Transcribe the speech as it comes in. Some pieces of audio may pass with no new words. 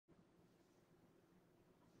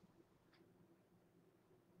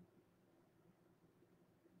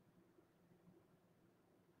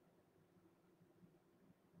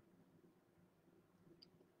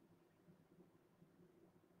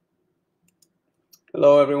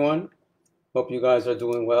Hello, everyone. Hope you guys are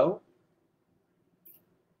doing well.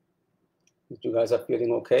 You guys are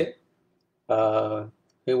feeling okay. Uh,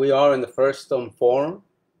 Here we are in the first forum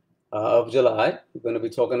of July. We're going to be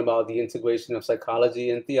talking about the integration of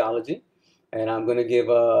psychology and theology. And I'm going to give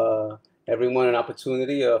everyone an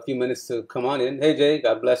opportunity, a few minutes to come on in. Hey, Jay,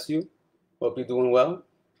 God bless you. Hope you're doing well.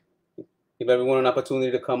 Give everyone an opportunity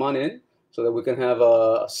to come on in so that we can have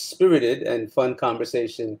a spirited and fun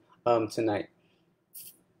conversation tonight.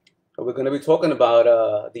 We're going to be talking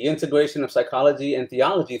about the integration of psychology and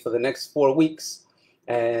theology for the next 4 weeks.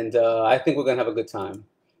 And I think we're going to have a good time.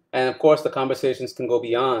 And of course, the conversations can go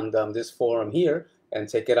beyond this forum here and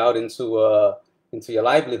take it out into your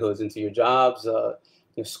livelihoods, into your jobs,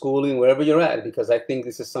 your schooling, wherever you're at, because I think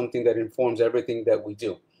this is something that informs everything that we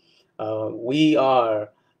do. We are,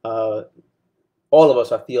 all of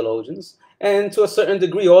us are theologians. And to a certain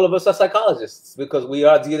degree, all of us are psychologists because we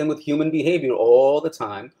are dealing with human behavior all the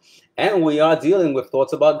time. And we are dealing with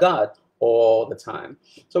thoughts about God all the time.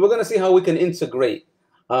 So we're going to see how we can integrate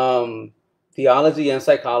theology and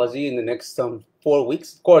psychology in the next 4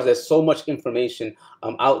 weeks. Of course, there's so much information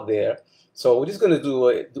out there. So we're just going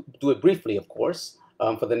to do it briefly, of course,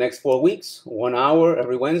 for the next 4 weeks, 1 hour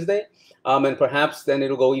every Wednesday. And perhaps then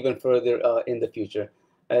it'll go even further in the future.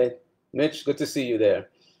 Mitch, good to see you there.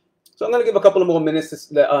 So I'm going to give a couple of more minutes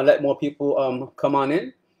to let more people come on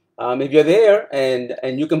in. If you're there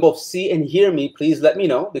and you can both see and hear me, please let me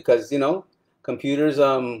know because, computers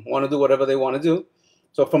want to do whatever they want to do.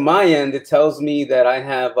 So from my end, it tells me that I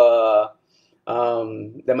have,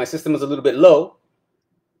 that my system is a little bit low,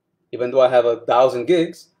 even though I have 1,000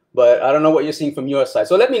 gigs, but I don't know what you're seeing from your side.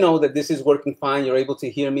 So let me know that this is working fine. You're able to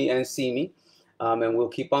hear me and see me, and we'll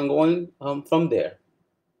keep on going from there.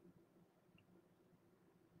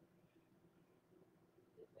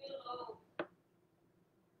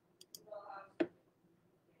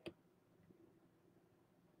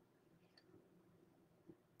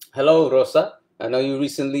 Hello, Rosa. I know you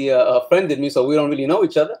recently friended me, so we don't really know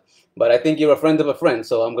each other, but I think you're a friend of a friend,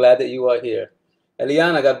 so I'm glad that you are here.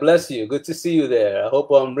 Eliana, God bless you. Good to see you there. I hope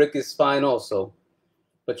Rick is fine also.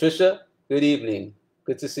 Patricia, good evening.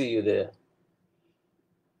 Good to see you there.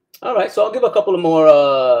 All right, so I'll give a couple of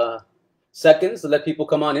more seconds to let people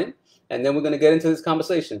come on in, and then we're going to get into this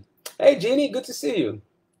conversation. Hey, Jeannie, good to see you.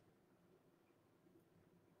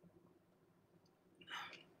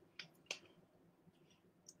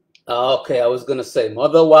 Okay, I was gonna say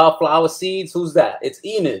Mother Wildflower Seeds. Who's that? It's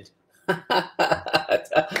Enid.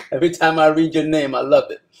 Every time I read your name, I love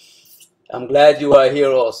it. I'm glad you are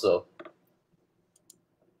here also.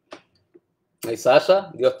 Hey,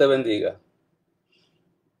 Sasha, Dios te bendiga.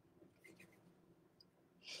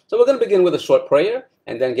 So we're going to begin with a short prayer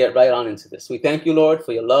and then get right on into this. We thank you, Lord,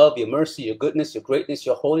 for your love, your mercy, your goodness, your greatness,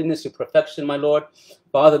 your holiness, your perfection, my Lord.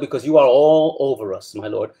 Father, because you are all over us, my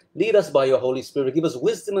Lord. Lead us by your Holy Spirit. Give us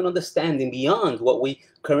wisdom and understanding beyond what we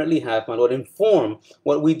currently have, my Lord. Inform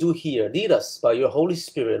what we do here. Lead us by your Holy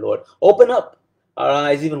Spirit, Lord. Open up our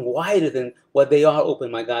eyes even wider than what they are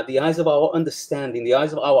open, my God. The eyes of our understanding, the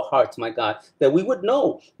eyes of our hearts, my God. That we would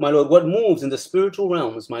know, my Lord, what moves in the spiritual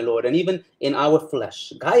realms, my Lord, and even in our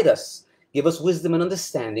flesh. Guide us. Give us wisdom and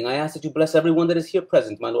understanding. I ask that you bless everyone that is here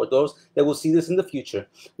present, my Lord, those that will see this in the future.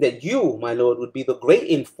 That you, my Lord, would be the great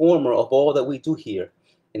informer of all that we do here.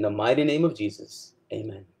 In the mighty name of Jesus.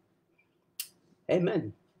 Amen.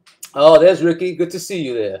 Amen. Oh, there's Ricky. Good to see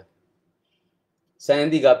you there.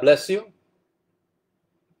 Sandy, God bless you.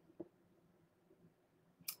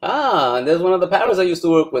 Ah, and there's one of the parents I used to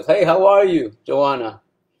work with. Hey, how are you, Joanna?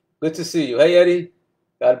 Good to see you. Hey, Eddie.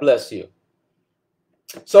 God bless you.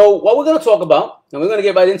 So what we're going to talk about, and we're going to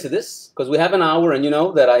get right into this, because we have an hour, and you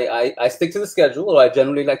know that I stick to the schedule, or I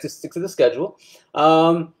generally like to stick to the schedule.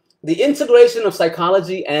 The integration of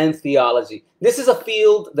psychology and theology. This is a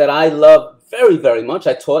field that I love very, very much.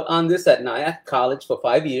 I taught on this at Nyack College for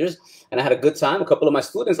 5 years, and I had a good time. A couple of my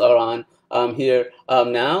students are on here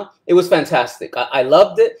now. It was fantastic. I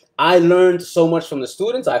loved it. I learned so much from the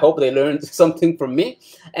students. I hope they learned something from me.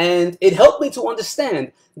 And it helped me to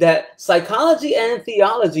understand that psychology and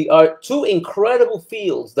theology are two incredible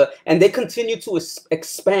fields, and they continue to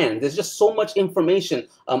expand. There's just so much information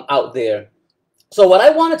out there. So what I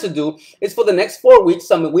wanted to do is for the next 4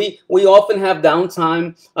 weeks, I mean, we often have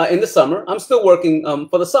downtime in the summer. I'm still working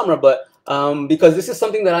for the summer, but because this is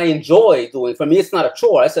something that I enjoy doing. For me, it's not a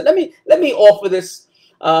chore. I said, let me offer this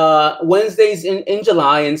Wednesdays in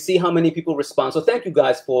July and see how many people respond. So thank you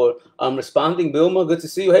guys for responding. Vilma, good to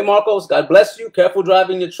see you. Hey, Marcos, God bless you. Careful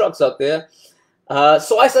driving your trucks out there.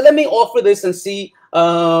 So I said, let me offer this and see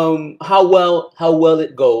how well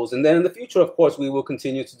it goes. And then in the future, of course, we will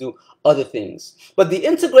continue to do other things. But the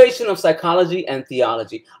integration of psychology and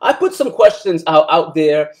theology. I put some questions out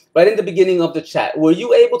there right in the beginning of the chat. Were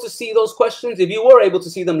you able to see those questions? If you were able to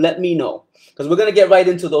see them, let me know, because we're going to get right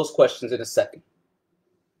into those questions in a second.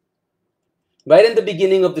 Right in the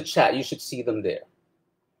beginning of the chat, you should see them there.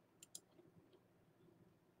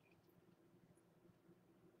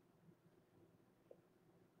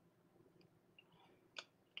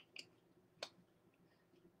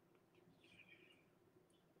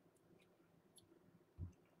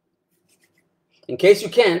 In case you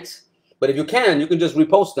can't, but if you can just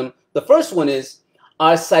repost them. The first one is,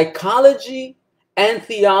 are psychology and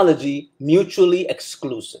theology mutually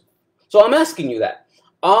exclusive? So I'm asking you that.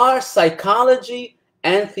 Are psychology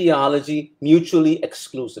and theology mutually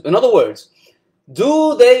exclusive? In other words,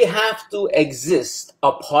 do they have to exist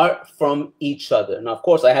apart from each other? Now, of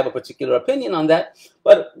course, I have a particular opinion on that,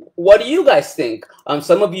 but what do you guys think?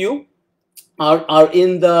 Some of you are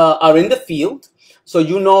in the field, so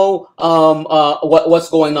you know what's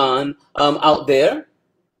going on out there.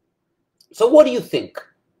 So what do you think?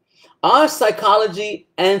 Are psychology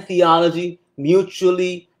and theology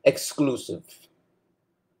mutually exclusive?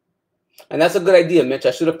 And that's a good idea, Mitch.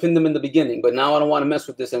 I should have pinned them in the beginning, but now I don't want to mess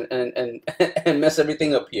with this and mess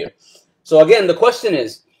everything up here. So again, the question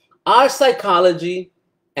is, are psychology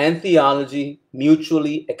and theology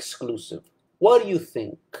mutually exclusive? What do you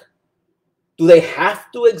think? Do they have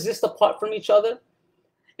to exist apart from each other?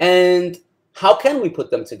 And how can we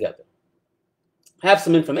put them together? I have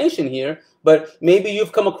some information here, but maybe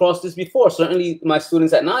you've come across this before. Certainly my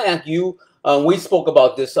students at NIAC, we spoke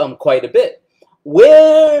about this quite a bit.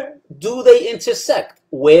 Where do they intersect?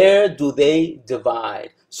 Where do they divide?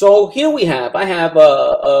 So here I have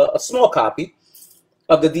a small copy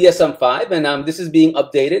of the DSM-5, and this is being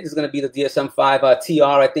updated. It's going to be the DSM-5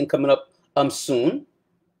 TR, I think, coming up soon.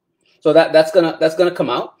 So that's gonna come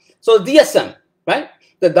out. So DSM, right?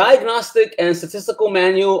 The Diagnostic and Statistical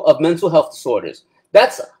Manual of Mental Health Disorders.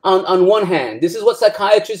 That's on one hand. This is what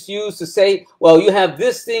psychiatrists use to say, well, you have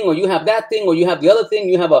this thing, or you have that thing, or you have the other thing.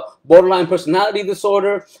 You have a borderline personality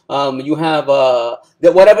disorder. You have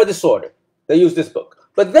whatever disorder. They use this book.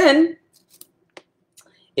 But then,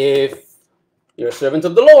 if you're a servant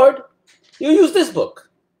of the Lord, you use this book,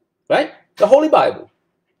 right? The Holy Bible.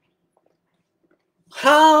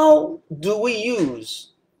 How do we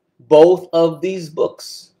use both of these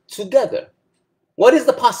books together? What is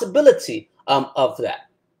the possibility of that?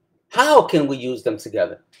 How can we use them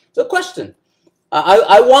together? It's a question.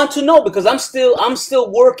 I want to know, because I'm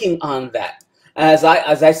still working on that as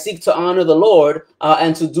I seek to honor the Lord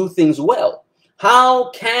and to do things well. How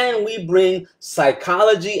can we bring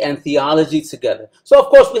psychology and theology together? So, of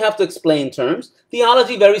course, we have to explain terms.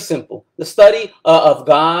 Theology, very simple. The study of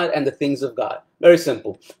God and the things of God. Very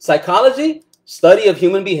simple. Psychology, study of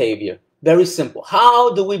human behavior. Very simple.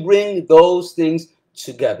 How do we bring those things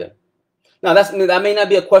together? Now, that may not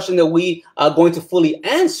be a question that we are going to fully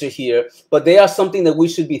answer here, but they are something that we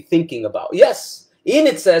should be thinking about. Yes, in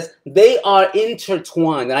it says they are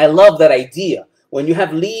intertwined, and I love that idea. When you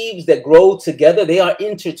have leaves that grow together, they are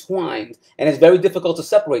intertwined, and it's very difficult to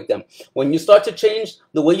separate them. When you start to change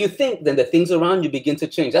the way you think, then the things around you begin to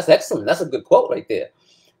change. That's excellent. That's a good quote right there.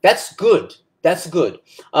 That's good. That's good.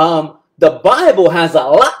 The Bible has a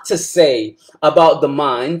lot to say about the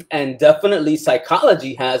mind, and definitely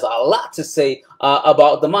psychology has a lot to say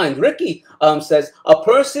about the mind. Ricky says, a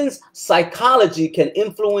person's psychology can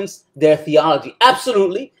influence their theology.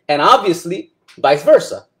 Absolutely, and obviously, vice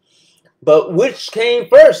versa. But which came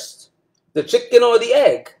first, the chicken or the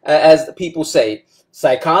egg, as the people say,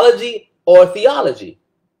 psychology or theology?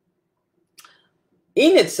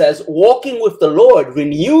 In it says, walking with the Lord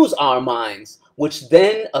renews our minds, which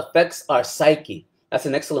then affects our psyche. That's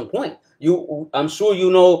an excellent point. I'm sure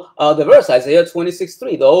you know the verse, Isaiah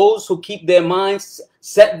 26:3. Those who keep their minds,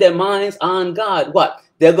 set their minds on God, what?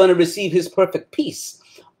 They're going to receive his perfect peace.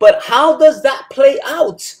 But how does that play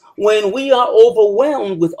out when we are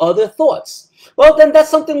overwhelmed with other thoughts? Well, then that's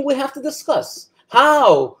something we have to discuss.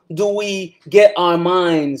 How do we get our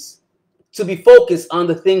minds to be focused on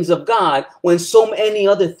the things of God when so many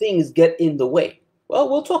other things get in the way? Well,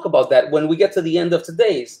 we'll talk about that when we get to the end of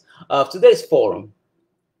today's forum.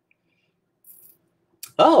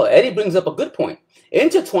 Oh, Eddie brings up a good point.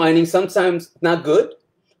 Intertwining sometimes not good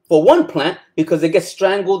for one plant because it gets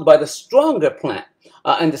strangled by the stronger plant.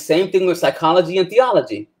 And the same thing with psychology and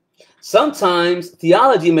theology. Sometimes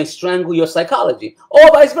theology may strangle your psychology, or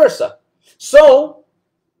vice versa. So,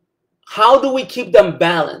 how do we keep them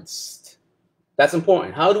balanced? That's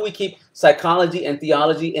important. How do we keep psychology and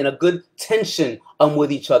theology in a good tension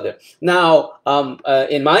with each other? Now,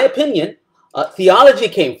 in my opinion, theology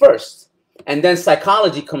came first, and then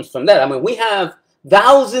psychology comes from that. I mean, we have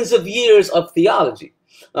thousands of years of theology.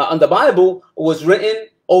 And the Bible was written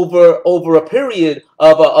over a period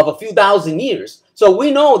of a few thousand years. So we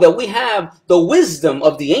know that we have the wisdom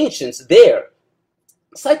of the ancients there.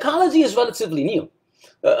 Psychology is relatively new.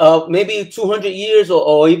 Maybe 200 years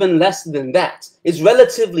or even less than that. It's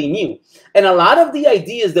relatively new. And a lot of the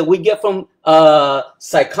ideas that we get from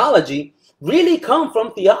psychology really come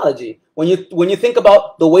from theology. When you think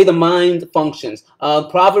about the way the mind functions,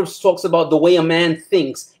 Proverbs talks about the way a man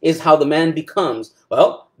thinks is how the man becomes.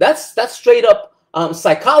 Well, that's straight up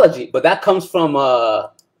psychology, but that comes from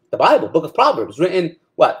the Bible, book of Proverbs, written,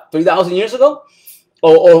 what, 3,000 years ago?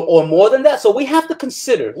 Or more than that. So we have to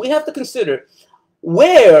consider,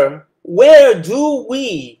 where do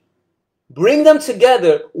we bring them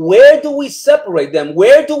together? Where do we separate them?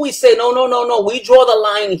 Where do we say, no, we draw the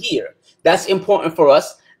line here? That's important for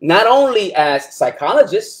us, not only as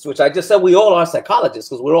psychologists, which I just said we all are psychologists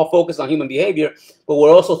because we're all focused on human behavior, but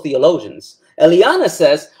we're also theologians. Eliana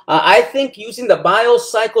says, I think using the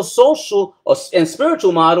biopsychosocial and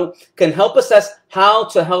spiritual model can help assess how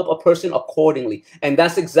to help a person accordingly. And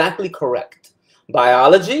that's exactly correct.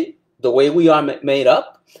 Biology, the way we are made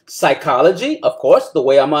up. Psychology, of course, the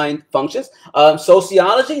way our mind functions.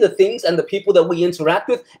 Sociology, the things and the people that we interact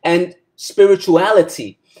with. And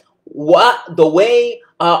spirituality, the way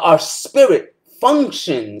our spirit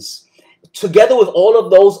functions together with all of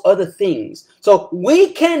those other things. So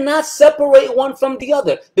we cannot separate one from the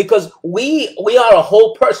other because we are a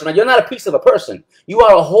whole person. Right? You're not a piece of a person. You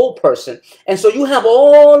are a whole person. And so you have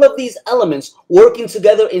all of these elements working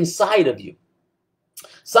together inside of you.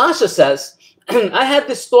 Sasha says, I had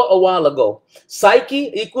this thought a while ago.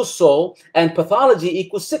 Psyche equals soul and pathology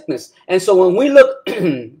equals sickness. And so when we look,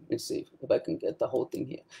 let's see if I can get the whole thing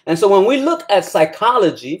here. And so when we look at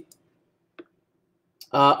psychology,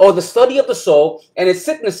 or the study of the soul and its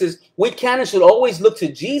sicknesses, we can and should always look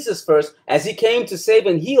to Jesus first, as he came to save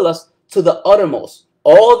and heal us to the uttermost.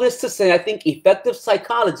 All this to say, I think effective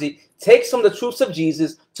psychology takes from the truths of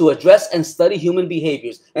Jesus to address and study human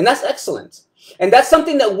behaviors. And that's excellent. And that's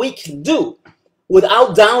something that we can do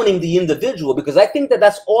without downing the individual, because I think that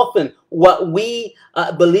that's often what we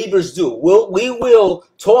believers do. We will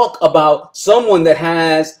talk about someone that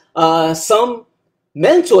has some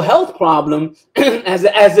mental health problem as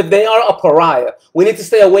if they are a pariah. We need to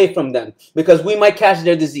stay away from them because we might catch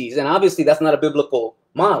their disease. And obviously that's not a biblical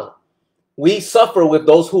model. We suffer with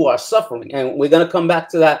those who are suffering. And we're going to come back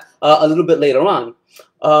to that a little bit later on.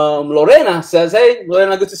 Lorena says, hey,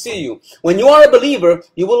 Lorena, good to see you. When you are a believer,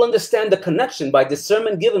 you will understand the connection by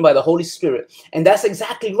discernment given by the Holy Spirit. And that's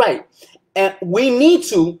exactly right. And we need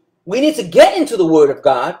to get into the Word of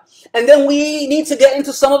God. And then we need to get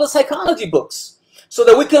into some of the psychology books, so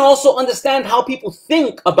that we can also understand how people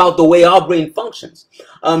think about the way our brain functions.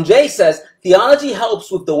 Jay says, theology helps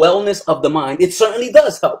with the wellness of the mind. It certainly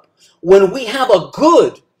does help when we have a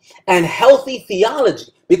good and healthy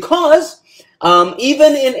theology, because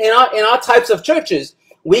even in our types of churches,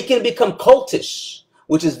 we can become cultish,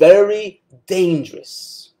 which is very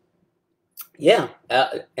dangerous. Yeah,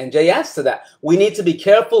 and Jay adds to that. We need to be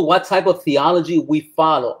careful what type of theology we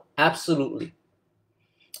follow. Absolutely.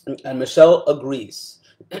 And Michelle agrees.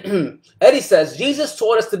 Eddie says, Jesus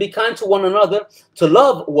taught us to be kind to one another, to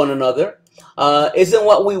love one another. Isn't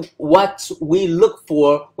what we look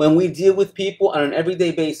for when we deal with people on an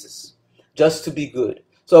everyday basis, just to be good.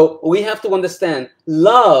 So we have to understand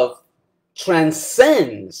love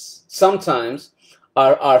transcends sometimes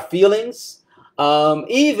our feelings,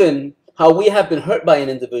 even how we have been hurt by an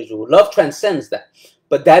individual. Love transcends that.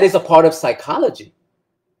 But that is a part of psychology.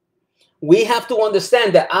 We have to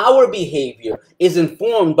understand that our behavior is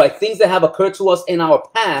informed by things that have occurred to us in our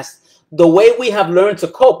past, the way we have learned to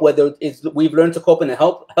cope, whether it's we've learned to cope in a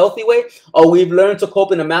healthy way or we've learned to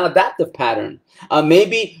cope in a maladaptive pattern.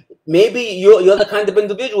 Maybe you're the kind of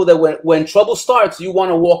individual that when trouble starts, you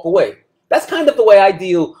want to walk away. That's kind of the way I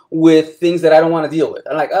deal with things that I don't want to deal with.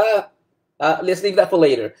 I'm like, let's leave that for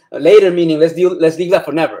later. Later meaning let's leave that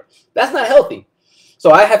for never. That's not healthy.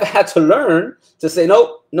 So I have had to learn to say,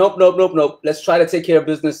 nope. Let's try to take care of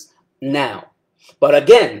business now. But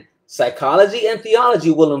again, psychology and theology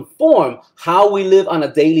will inform how we live on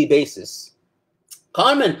a daily basis.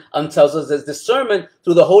 Carmen tells us that discernment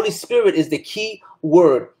through the Holy Spirit is the key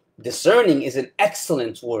word. Discerning is an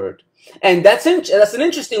excellent word. And that's an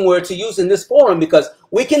interesting word to use in this forum, because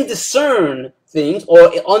we can discern things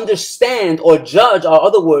or understand or judge are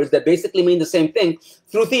other words that basically mean the same thing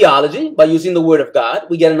through theology by using the word of God.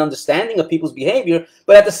 We get an understanding of people's behavior,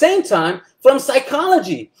 but at the same time, from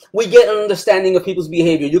psychology, we get an understanding of people's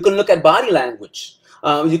behavior. You can look at body language.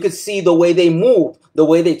 You can see the way they move, the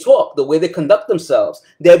way they talk, the way they conduct themselves,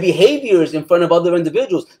 their behaviors in front of other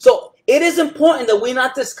individuals. So it is important that we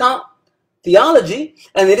not discount theology,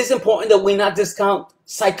 and it is important that we not discount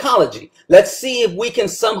psychology. Let's see if we can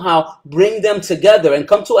somehow bring them together and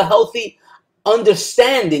come to a healthy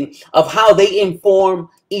understanding of how they inform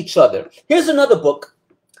each other. Here's another book.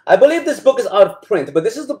 I believe this book is out of print, but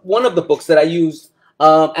this is one of the books that I used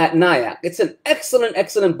at NIAC. It's an excellent,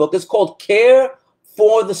 excellent book. It's called Care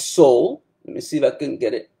for the Soul. Let me see if I can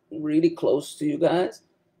get it really close to you guys.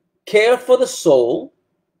 Care for the Soul.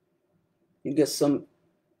 You get some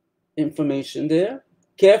information there.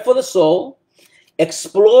 Care for the Soul.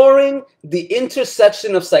 Exploring the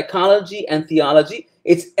Intersection of Psychology and Theology.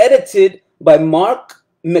 It's edited by Mark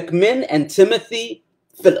McMinn and Timothy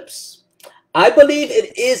Phillips. I believe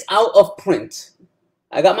it is out of print.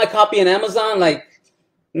 I got my copy on Amazon like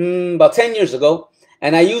about 10 years ago,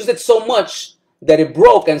 and I used it so much that it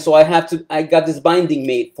broke, and so I got this binding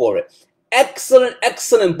made for it. Excellent,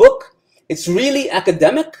 excellent book. It's really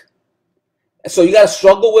academic, so you got to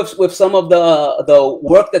struggle with some of the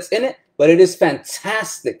work that's in it, but it is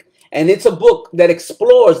fantastic. And it's a book that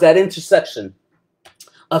explores that intersection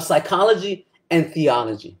of psychology and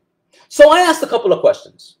theology. So I asked a couple of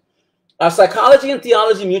questions. Are psychology and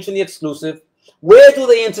theology mutually exclusive? Where do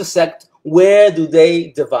they intersect? Where do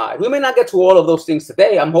they divide? We may not get to all of those things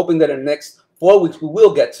today. I'm hoping that in the next 4 weeks we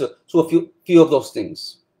will get to a few of those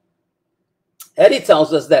things. Eddie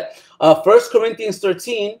tells us that 1 Corinthians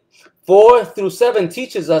 13, 4 through 7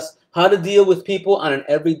 teaches us how to deal with people on an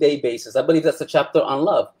everyday basis. I believe that's the chapter on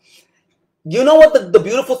love. You know what the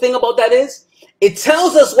beautiful thing about that is? It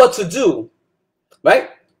tells us what to do,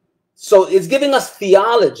 right? So it's giving us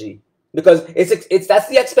theology, because that's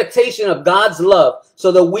the expectation of God's love,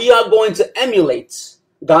 so that we are going to emulate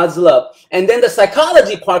God's love. And then the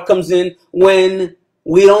psychology part comes in when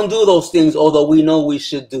we don't do those things, although we know we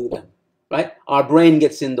should do them, right? Our brain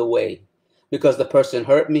gets in the way because the person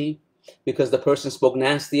hurt me, because the person spoke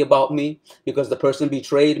nasty about me, because the person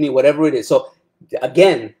betrayed me, whatever it is. So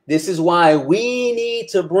again, this is why we need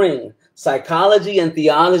to bring psychology and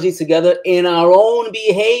theology together in our own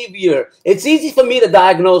behavior. It's easy for me to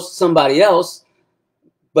diagnose somebody else,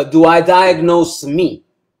 but do I diagnose me?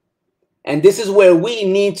 And this is where we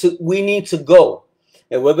need to go.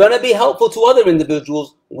 If we're going to be helpful to other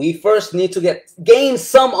individuals, we first need to gain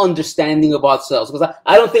some understanding of ourselves, because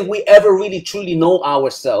I don't think we ever really truly know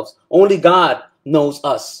ourselves. Only God knows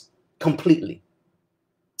us completely.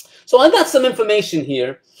 So I got some information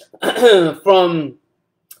here from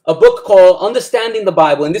a book called Understanding the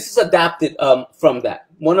Bible, and this is adapted from that,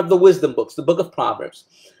 one of the wisdom books, the book of Proverbs.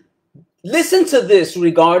 Listen to this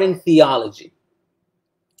regarding theology.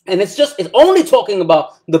 And it's only talking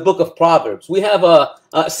about the book of Proverbs. We have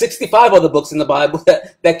 65 other books in the Bible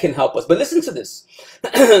that can help us. But listen to this.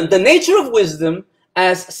 The nature of wisdom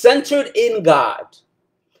as centered in God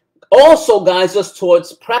also guides us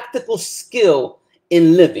towards practical skill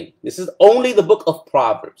in living. This is only the book of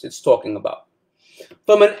Proverbs it's talking about.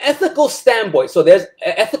 From an ethical standpoint, so there's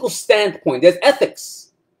an ethical standpoint, there's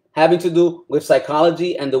ethics having to do with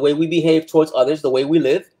psychology and the way we behave towards others, the way we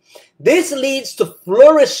live. This leads to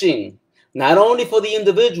flourishing, not only for the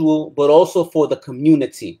individual, but also for the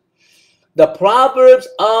community. The Proverbs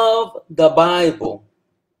of the Bible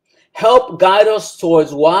help guide us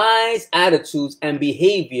towards wise attitudes and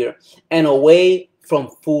behavior and away from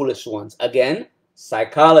foolish ones. Again,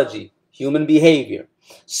 psychology, human behavior.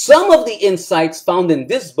 Some of the insights found in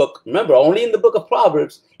this book, remember, only in the book of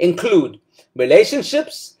Proverbs, include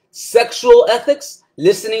relationships, sexual ethics,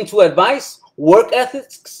 listening to advice, work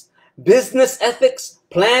ethics, business ethics,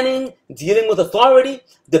 planning, dealing with authority,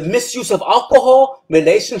 the misuse of alcohol,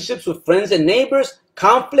 relationships with friends and neighbors,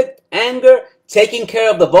 conflict, anger, taking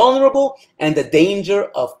care of the vulnerable, and the danger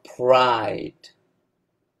of pride.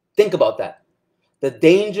 Think about that. The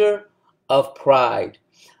danger of pride.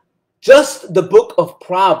 Just the book of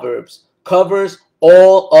Proverbs covers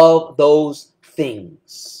all of those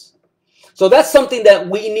things. So that's something that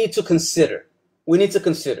we need to consider. We need to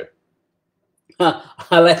consider.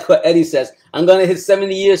 I like what Eddie says. I'm going to hit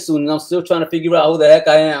 70 years soon, and I'm still trying to figure out who the heck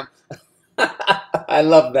I am. I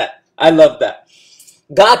love that. I love that.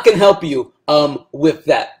 God can help you with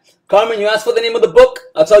that. Carmen, you asked for the name of the book.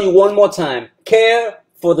 I'll tell you one more time. Care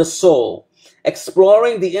for the Soul.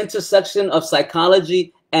 Exploring the intersection of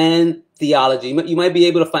psychology and theology. You might be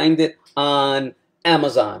able to find it on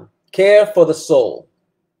Amazon. Care for the Soul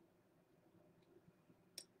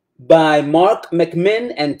by Mark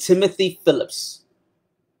McMinn and Timothy Phillips.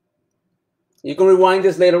 You can rewind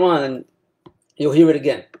this later on and you'll hear it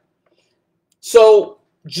again. So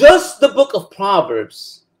just the book of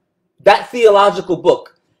Proverbs, that theological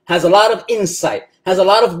book, has a lot of insight, has a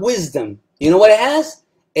lot of wisdom. You know what it has?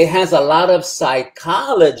 It has a lot of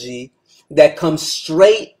psychology that comes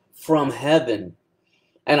straight from heaven.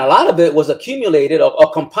 And a lot of it was accumulated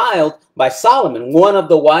or compiled by Solomon, one of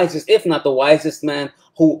the wisest, if not the wisest man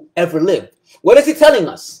who ever lived. What is he telling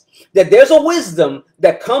us? That there's a wisdom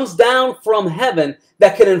that comes down from heaven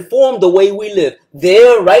that can inform the way we live.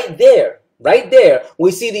 Right there,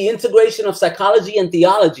 we see the integration of psychology and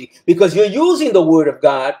theology, because you're using the word of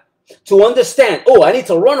God to understand, oh, I need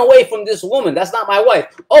to run away from this woman. That's not my wife.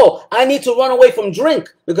 Oh, I need to run away from drink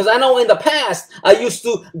because I know in the past I used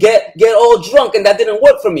to get all drunk and that didn't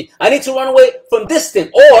work for me. I need to run away from this thing,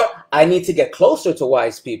 or I need to get closer to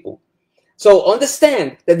wise people. So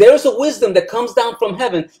understand that there is a wisdom that comes down from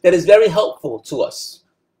heaven that is very helpful to us.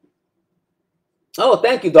 Oh,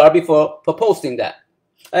 thank you, Darby, for posting that.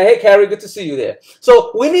 Hey, Carrie, good to see you there.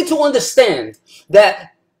 So we need to understand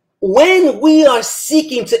that when we are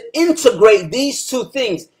seeking to integrate these two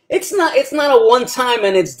things, it's not a one time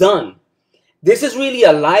and it's done. This is really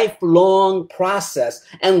a lifelong process,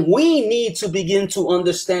 and we need to begin to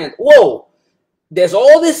understand, whoa, there's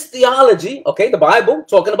all this theology, okay, the Bible,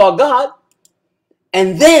 talking about God,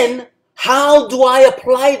 and then how do I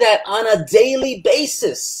apply that on a daily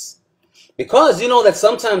basis? Because you know that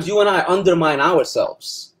sometimes you and I undermine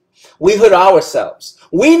ourselves. We hurt ourselves.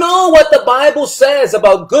 We know what the Bible says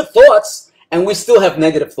about good thoughts, and we still have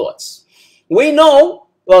negative thoughts. We know,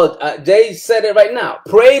 well, Jay said it right now,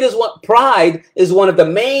 pride is one of the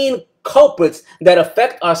main culprits that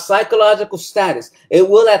affect our psychological status. It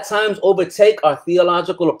will at times overtake our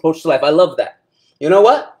theological approach to life. I love that. You know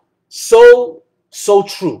what? So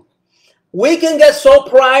true. We can get so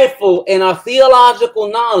prideful in our theological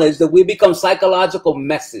knowledge that we become psychological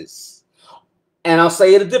messes. And I'll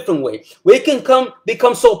say it a different way. We can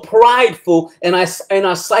become so prideful in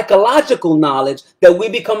our psychological knowledge that we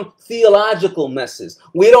become theological messes.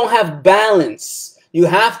 We don't have balance. You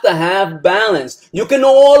have to have balance. You can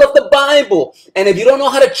know all of the Bible, and if you don't know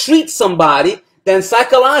how to treat somebody, then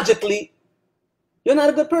psychologically, you're not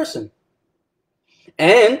a good person.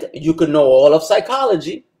 And you can know all of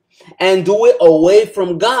psychology and do it away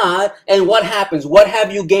from God, and what happens? What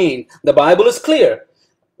have you gained? The Bible is clear.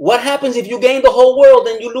 What happens if you gain the whole world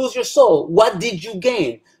and you lose your soul? What did you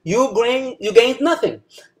gain? You gained nothing.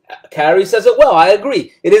 Carrie says it well. I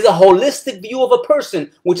agree. It is a holistic view of a person,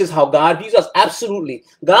 which is how God views us. Absolutely.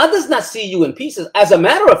 God does not see you in pieces. As a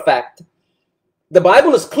matter of fact, the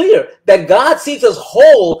Bible is clear that God sees us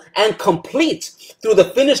whole and complete through the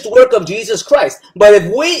finished work of Jesus Christ. But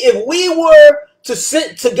if we were to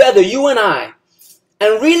sit together, you and I,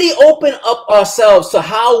 and really open up ourselves to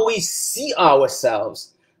how we see ourselves,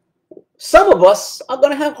 some of us are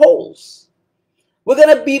going to have holes. We're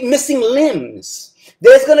going to be missing limbs.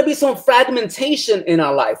 There's going to be some fragmentation in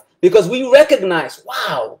our life because we recognize,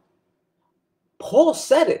 wow, Paul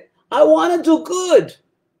said it. I want to do good.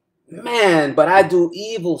 Man, but I do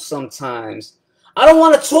evil sometimes. I don't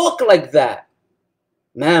want to talk like that.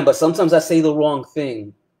 Man, but sometimes I say the wrong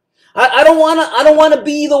thing. I don't want to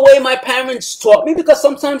be the way my parents taught me, because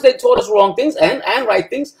sometimes they taught us wrong things and right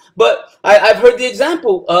things. But I've heard the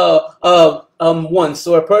example once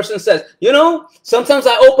where a person says, you know, sometimes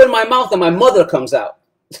I open my mouth and my mother comes out.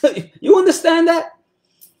 You understand that?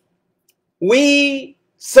 We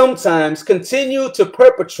sometimes continue to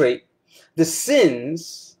perpetrate the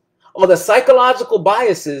sins or the psychological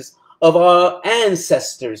biases of our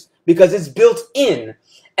ancestors because it's built in,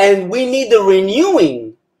 and we need the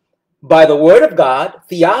renewing by the word of God,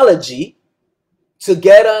 theology, to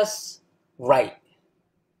get us right.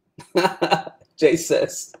 Jay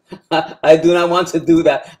says, I do not want to do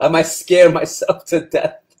that. I might scare myself to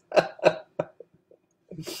death.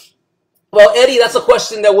 Well, Eddie, that's a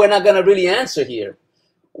question that we're not going to really answer here.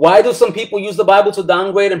 Why do some people use the Bible to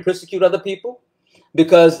downgrade and persecute other people?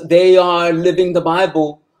 Because they are living the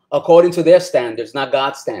Bible according to their standards, not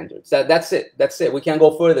God's standards. That's it. That's it. We can't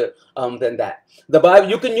go further than that. The Bible,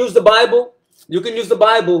 you can use the Bible. You can use the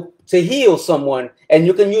Bible to heal someone, and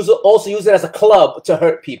you can also use it as a club to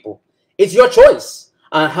hurt people. It's your choice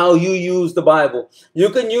on how you use the Bible. You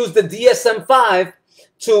can use the DSM-5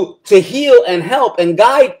 to heal and help and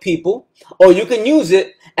guide people, or you can use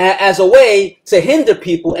it as a way to hinder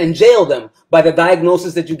people and jail them by the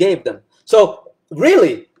diagnosis that you gave them. So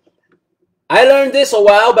really, I learned this a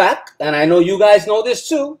while back, and I know you guys know this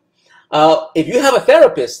too. If you have a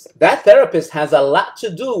therapist, that therapist has a lot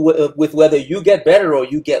to do with whether you get better or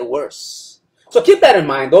you get worse. So keep that in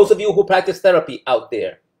mind, those of you who practice therapy out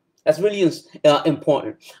there. That's really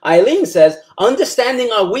important. Eileen says,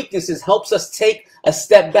 understanding our weaknesses helps us take a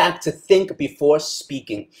step back to think before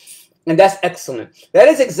speaking. And that's excellent. That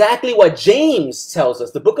is exactly what James tells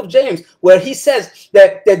us, the book of James, where he says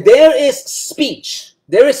that there is speech.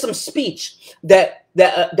 There is some speech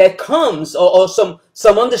that comes, or some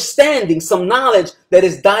understanding, some knowledge that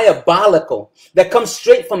is diabolical, that comes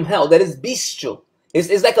straight from hell, that is bestial.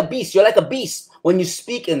 It's like a beast. You're like a beast when you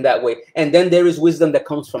speak in that way. And then there is wisdom that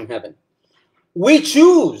comes from heaven. We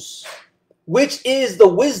choose which is the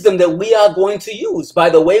wisdom that we are going to use by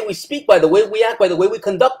the way we speak, by the way we act, by the way we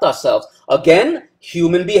conduct ourselves. Again,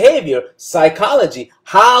 human behavior, psychology.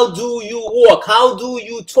 How do you walk? How do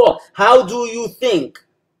you talk? How do you think?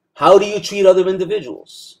 How do you treat other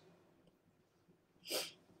individuals?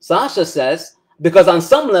 Sasha says, because on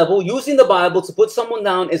some level, using the Bible to put someone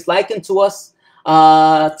down is likened to us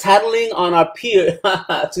tattling on our peer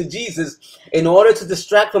to Jesus in order to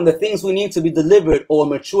distract from the things we need to be delivered or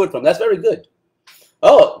matured from. That's very good.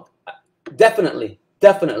 Oh, definitely.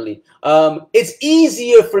 Definitely. It's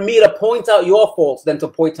easier for me to point out your faults than to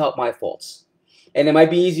point out my faults. And it might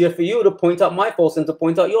be easier for you to point out my faults than to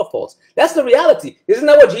point out your faults. That's the reality. Isn't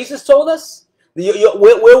that what Jesus told us?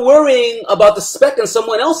 We're worrying about the speck in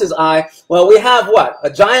someone else's eye. Well, we have what? A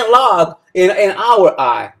giant log in our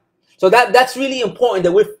eye. So that's really important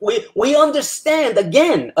that we understand,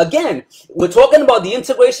 again, we're talking about the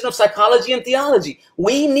integration of psychology and theology.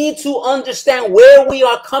 We need to understand where we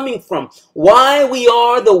are coming from, why we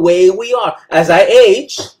are the way we are. As I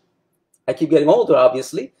age, I keep getting older,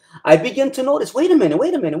 obviously, I begin to notice, wait a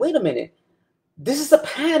minute. This is a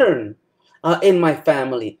pattern in my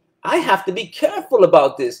family. I have to be careful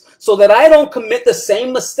about this so that I don't commit the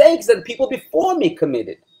same mistakes that people before me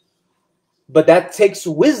committed. But that takes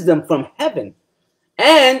wisdom from heaven.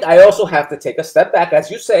 And I also have to take a step back,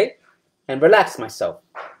 as you say, and relax myself.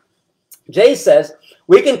 Jay says,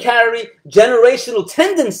 we can carry generational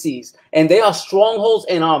tendencies, and they are strongholds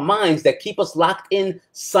in our minds that keep us locked in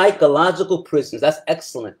psychological prisons. That's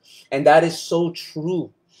excellent. And that is so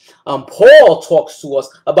true. Paul talks to us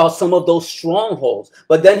about some of those strongholds.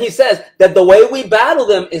 But then he says that the way we battle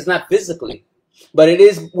them is not physically, but it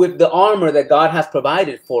is with the armor that God has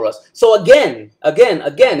provided for us. So again,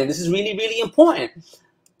 and this is really, really important,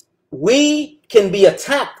 we can be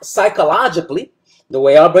attacked psychologically, the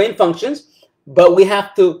way our brain functions, but we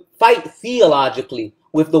have to fight theologically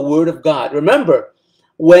with the Word of God. Remember,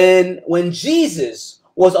 when Jesus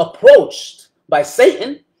was approached by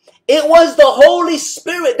Satan, it was the Holy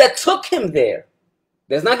Spirit that took him there.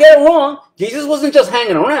 Let's not get it wrong. Jesus wasn't just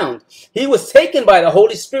hanging around. He was taken by the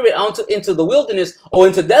Holy Spirit into the wilderness or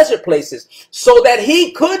into desert places so that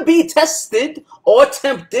he could be tested or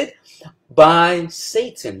tempted by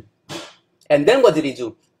Satan. And then what did he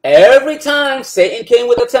do? Every time Satan came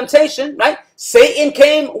with a temptation, right? Satan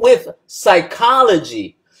came with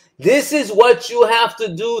psychology. This is what you have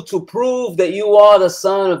to do to prove that you are the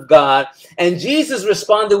Son of God. And Jesus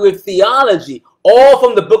responded with theology, all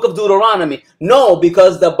from the book of Deuteronomy. No,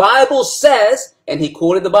 because the Bible says, and he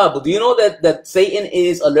quoted the Bible. Do you know that Satan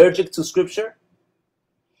is allergic to Scripture?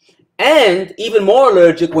 And even more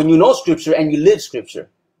allergic when you know Scripture and you live Scripture.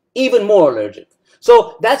 Even more allergic.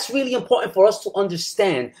 So that's really important for us to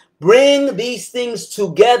understand. Bring these things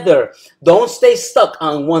together. Don't stay stuck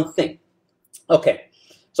on one thing. Okay,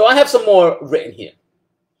 so I have some more written here.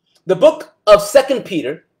 The book of 2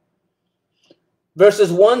 Peter,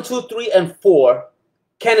 verses 1, 2, 3, and 4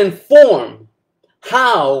 can inform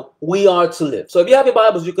how we are to live. So if you have your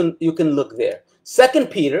Bibles, you can look there. 2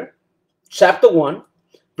 Peter, chapter 1,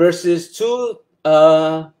 verses 2,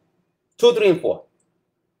 3, and 4.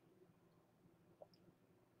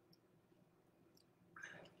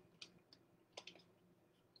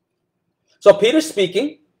 So Peter's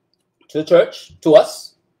speaking to the church, to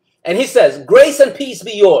us, and he says, grace and peace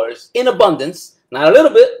be yours in abundance, not a little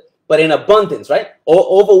bit, but in abundance, right?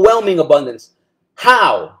 Overwhelming abundance.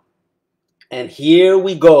 How? And here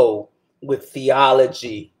we go with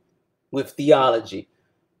theology. With theology.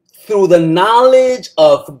 Through the knowledge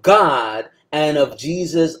of God and of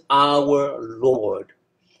Jesus our Lord.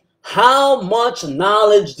 How much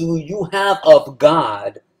knowledge do you have of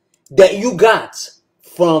God that you got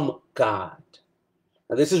from God?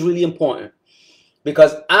 Now this is really important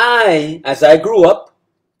because as I grew up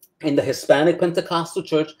in the Hispanic Pentecostal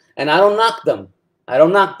church, and I don't knock them. I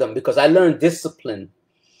don't knock them because I learned discipline.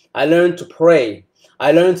 I learned to pray.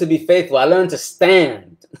 I learned to be faithful. I learned to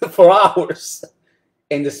stand for hours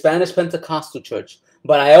in the Spanish Pentecostal church.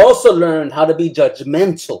 But I also learned how to be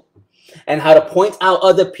judgmental and how to point out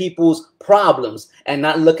other people's problems and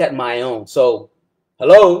not look at my own. So,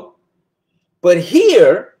 hello. But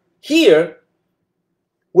here,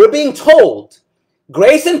 we're being told,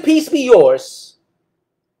 grace and peace be yours.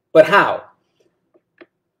 But how?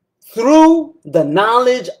 Through the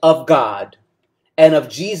knowledge of God and of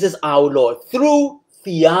Jesus our Lord. Through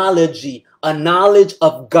theology, a knowledge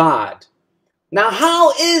of God. Now,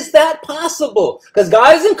 how is that possible? Because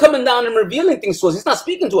God isn't coming down and revealing things to us. He's not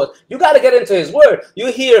speaking to us. You got to get into his word. You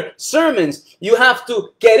hear sermons. You have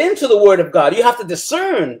to get into the word of God. You have to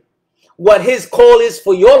discern what his call is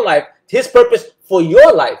for your life, his purpose for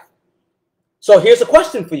your life. So here's a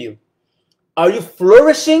question for you. Are you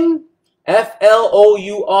flourishing? Flourishing,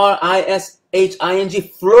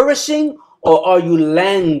 flourishing, or are you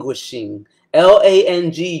languishing?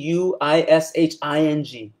 Languishing.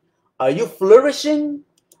 Are you flourishing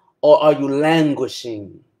or are you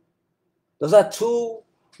languishing? Those are two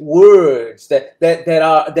words that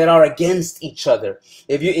are against each other.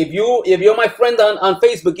 If you're my friend on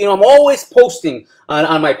Facebook, you know I'm always posting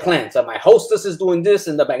on my plants. My hostess is doing this,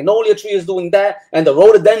 and the magnolia tree is doing that, and the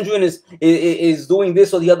rhododendron is doing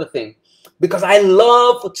this or the other thing, because I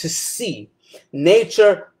love to see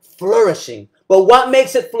nature flourishing. But what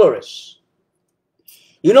makes it flourish?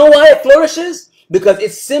 You know why it flourishes? Because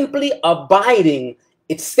it's simply abiding.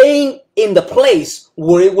 It's staying in the place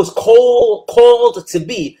where it was called to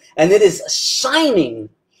be, and it is shining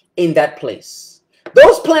in that place.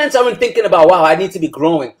 Those plants aren't thinking about, wow, I need to be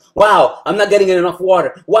growing. Wow, I'm not getting enough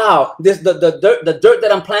water. Wow, the dirt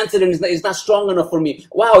that I'm planted in is not strong enough for me.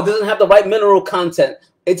 Wow, it doesn't have the right mineral content.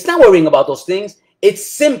 It's not worrying about those things. It's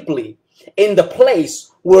simply in the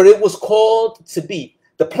place where it was called to be.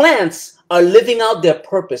 The plants are living out their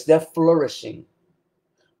purpose. They're flourishing.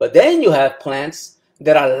 But then you have plants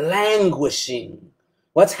that are languishing.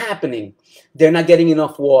 What's happening? They're not getting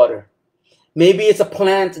enough water. Maybe it's a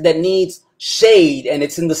plant that needs shade and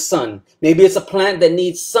it's in the sun. Maybe it's a plant that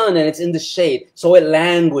needs sun and it's in the shade, so it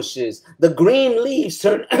languishes. The green leaves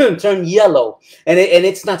turn yellow, and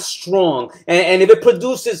it's not strong. And if it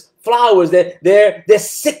produces flowers, they're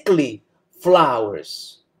sickly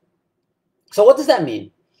flowers. So what does that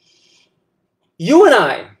mean? You and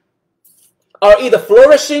I are either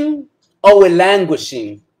flourishing or we're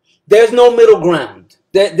languishing. There's no middle ground.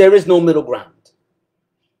 There is no middle ground.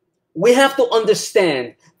 We have to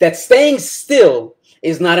understand that staying still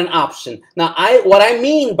is not an option. Now, what I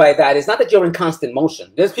mean by that is not that you're in constant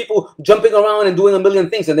motion. There's people jumping around and doing a million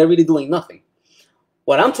things and they're really doing nothing.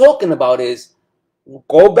 What I'm talking about is,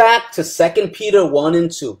 go back to 2 Peter 1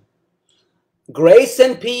 and 2. Grace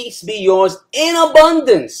and peace be yours in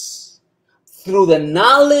abundance through the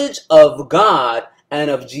knowledge of God and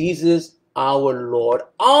of Jesus our Lord.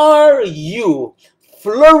 Are you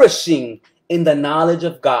flourishing in the knowledge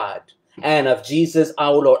of God and of Jesus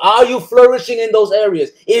our Lord? Are you flourishing in those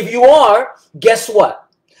areas? If you are, guess what?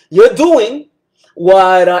 You're doing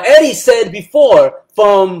what Eddie said before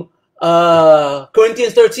from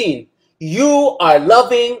Corinthians 13. You are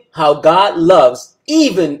loving how God loves,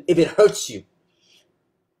 even if it hurts you.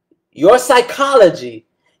 Your psychology,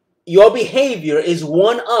 your behavior is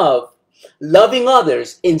one of loving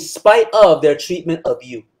others in spite of their treatment of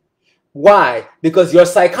you. Why? Because your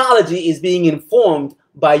psychology is being informed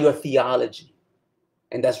by your theology.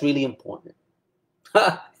 And that's really important.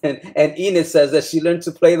 and Enid says that she learned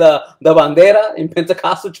to play the bandera in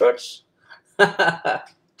Pentecostal church.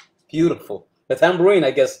 Beautiful. The tambourine,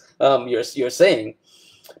 I guess you're saying.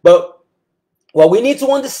 But what we need to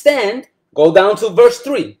understand, go down to verse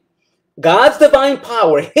 3. God's divine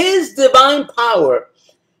power, his divine power,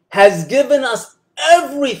 has given us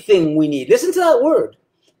everything we need. Listen to that word.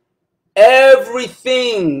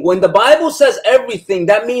 Everything. When the Bible says everything,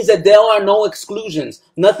 that means that there are no exclusions.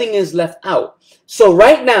 Nothing is left out. So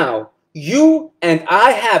right now, you and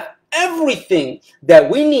I have everything that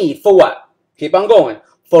we need for what? Keep on going.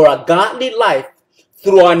 For a godly life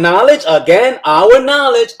through our knowledge, again, our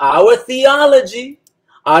knowledge, our theology,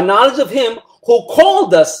 our knowledge of him who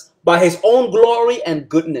called us by his own glory and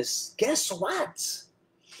goodness. Guess what?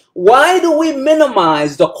 Why do we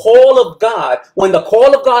minimize the call of God when the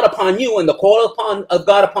call of God upon you and the call of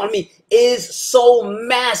God upon me is so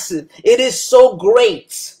massive? It is so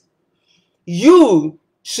great. You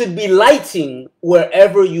should be lighting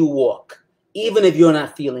wherever you walk, even if you're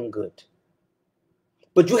not feeling good.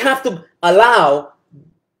 But you have to allow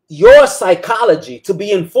your psychology to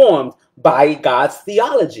be informed by God's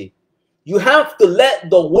theology. You have to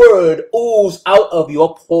let the word ooze out of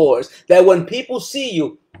your pores, that when people see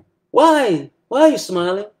you, why are you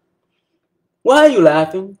smiling? Why are you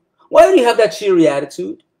laughing? Why do you have that cheery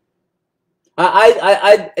attitude?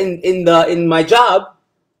 In my job,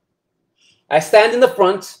 I stand in the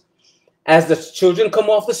front as the children come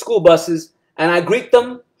off the school buses, and I greet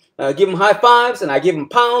them, give them high fives, and I give them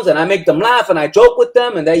pounds, and I make them laugh, and I joke with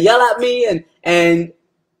them, and they yell at me, and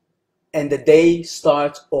the day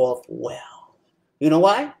starts off well. You know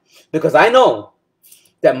why? Because I know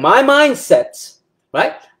that my mindset,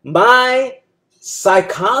 right, my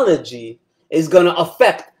psychology is going to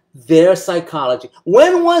affect their psychology.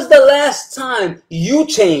 When was the last time you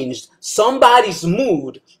changed somebody's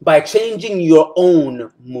mood by changing your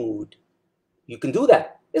own mood? You can do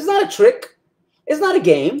that. It's not a trick. It's not a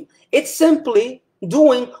game. It's simply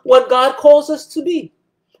doing what God calls us to be,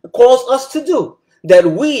 calls us to do, that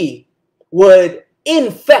we would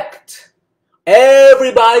infect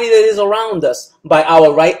everybody that is around us by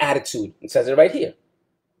our right attitude. It says it right here.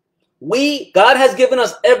 God has given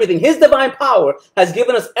us everything. His divine power has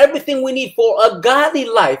given us everything we need for a godly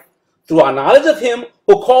life through our knowledge of him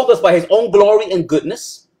who called us by his own glory and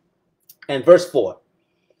goodness. And verse 4.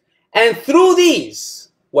 And through these,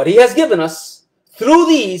 what he has given us, through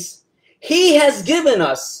these, he has given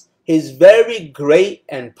us his very great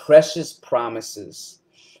and precious promises.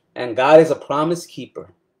 And God is a promise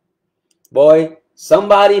keeper. Boy,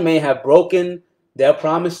 somebody may have broken their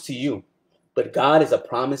promise to you, but God is a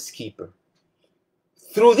promise keeper.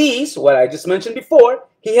 Through these, what I just mentioned before,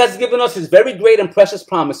 he has given us his very great and precious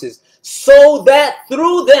promises, so that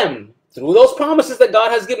through them, through those promises that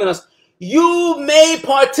God has given us, you may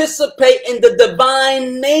participate in the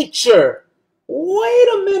divine nature. Wait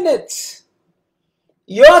a minute.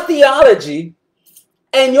 Your theology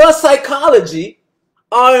and your psychology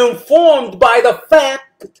are informed by the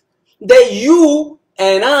fact that you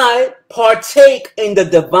and I partake in the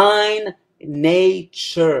divine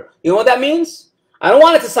nature. You know what that means? I don't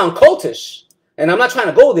want it to sound cultish, and I'm not trying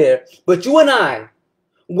to go there, but you and I,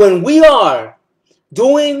 when we are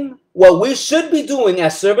doing what we should be doing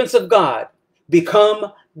as servants of God,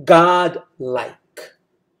 become God-like.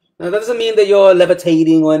 Now, that doesn't mean that you're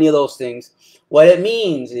levitating or any of those things. What it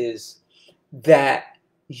means is that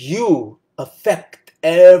you affect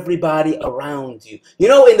everybody around you. You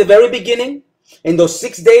know, in the very beginning, in those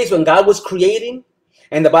 6 days when God was creating,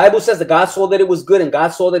 and the Bible says that God saw that it was good, and God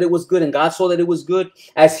saw that it was good, and God saw that it was good,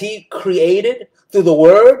 as he created through the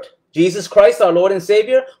Word, Jesus Christ, our Lord and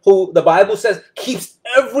Savior, who the Bible says keeps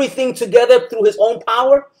everything together through his own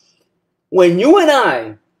power. When you and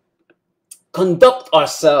I conduct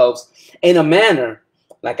ourselves in a manner,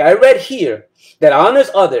 like I read here, that honors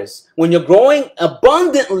others, when you're growing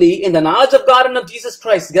abundantly in the knowledge of God and of Jesus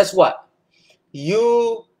Christ, guess what?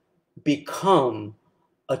 You become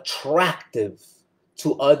attractive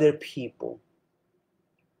to other people.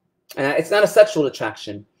 And it's not a sexual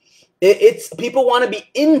attraction. It's people want to be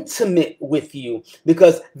intimate with you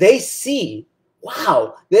because they see,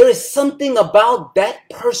 wow, there is something about that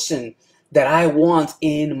person that I want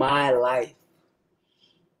in my life.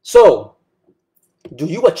 So, do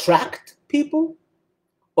you attract people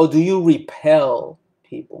or do you repel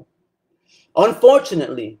people?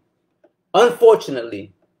 Unfortunately,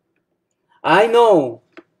 I know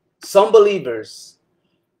some believers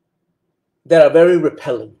that are very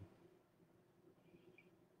repelling.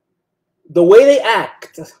 The way they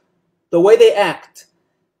act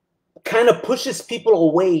kind of pushes people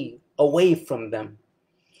away from them.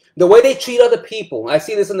 The way they treat other people. I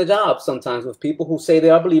see this in the job sometimes with people who say they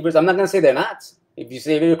are believers. I'm not going to say they're not. If you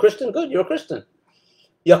say you're a Christian, good, you're a Christian.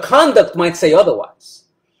 Your conduct might say otherwise.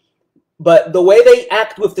 But the way they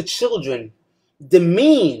act with the children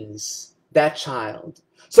demeans that child.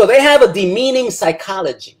 So they have a demeaning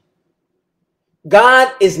psychology.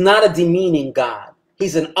 God is not a demeaning God.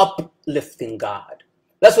 He's an uplifting God.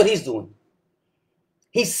 That's what he's doing.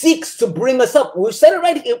 He seeks to bring us up. We said it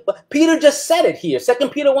right here. Peter just said it here. 2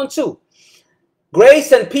 Peter 1:2.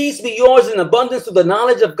 Grace and peace be yours in abundance through the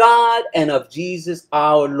knowledge of God and of Jesus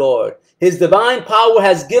our Lord. His divine power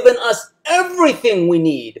has given us everything we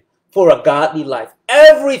need for a godly life.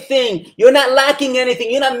 Everything. You're not lacking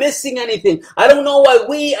anything. You're not missing anything. I don't know why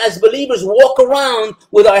we as believers walk around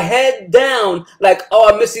with our head down like, oh,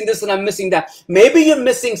 I'm missing this and I'm missing that. Maybe you're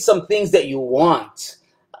missing some things that you want.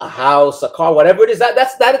 A house, a car, whatever it is.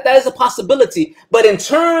 That is a possibility. But in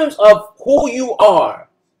terms of who you are,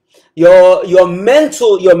 your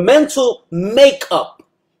mental makeup,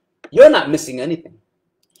 you're not missing anything.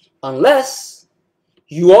 Unless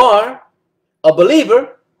you are a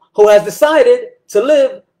believer who has decided to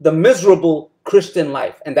live the miserable Christian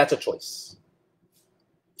life, and that's a choice.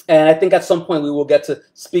 And I think at some point we will get to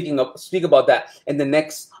speak about that in the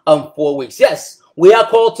next 4 weeks. Yes, we are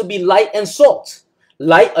called to be light and salt.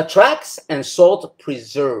 Light attracts and salt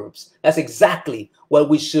preserves. That's exactly what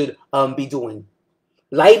we should be doing.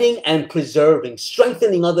 Lighting and preserving,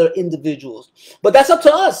 strengthening other individuals. But that's up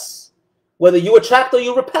to us, whether you attract or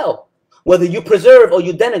you repel, whether you preserve or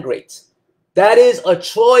you denigrate. That is a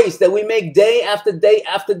choice that we make day after day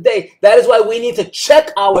after day. That is why we need to check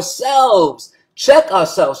ourselves. Check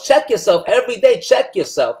ourselves. Check yourself every day. Check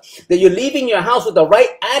yourself that you're leaving your house with the right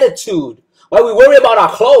attitude. Why we worry about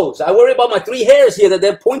our clothes. I worry about my 3 hairs here that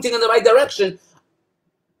they're pointing in the right direction.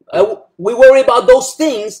 We worry about those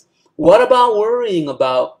things. What about worrying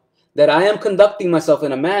about that I am conducting myself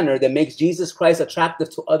in a manner that makes Jesus Christ attractive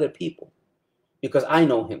to other people because I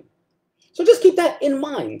know him? So just keep that in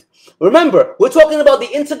mind. Remember, we're talking about the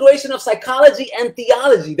integration of psychology and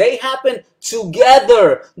theology. They happen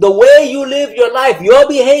together. The way you live your life, your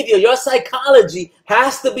behavior, your psychology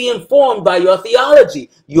has to be informed by your theology,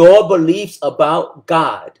 your beliefs about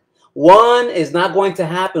God. One is not going to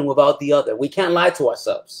happen without the other. We can't lie to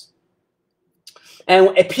ourselves.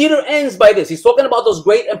 And Peter ends by this. He's talking about those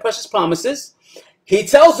great and precious promises. He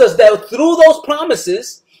tells us that through those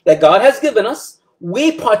promises that God has given us,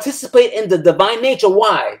 we participate in the divine nature.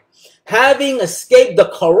 Why? Having escaped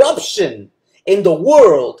the corruption in the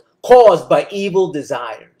world caused by evil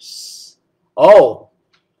desires. Oh,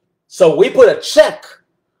 so we put a check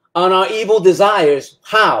on our evil desires.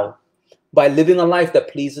 How? By living a life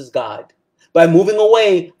that pleases God. By moving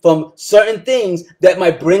away from certain things that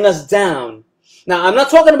might bring us down. Now, I'm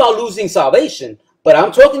not talking about losing salvation, but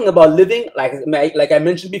I'm talking about living, like I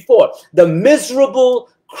mentioned before, the miserable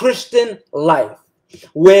Christian life,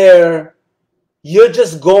 where you're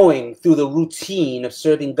just going through the routine of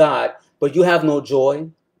serving God, but you have no joy,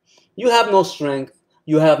 you have no strength,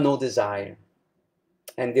 you have no desire.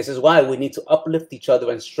 And this is why we need to uplift each other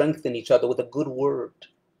and strengthen each other with a good word.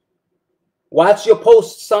 Watch your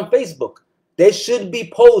posts on Facebook. They should be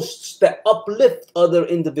posts that uplift other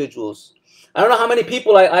individuals. I don't know how many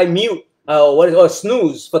people I mute or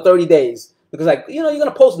snooze for 30 days. Because you're going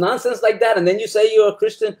to post nonsense like that and then you say you're a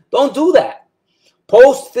Christian. Don't do that.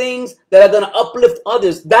 Post things that are going to uplift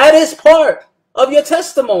others. That is part of your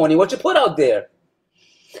testimony, what you put out there.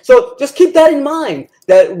 So just keep that in mind,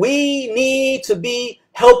 that we need to be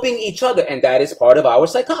helping each other, and that is part of our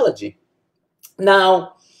psychology.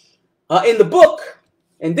 Now, in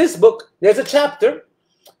this book, there's a chapter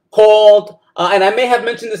called, and I may have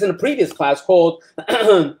mentioned this in a previous class, called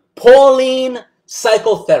Pauline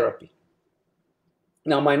Psychotherapy.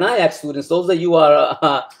 Now, my NIAC students, those of you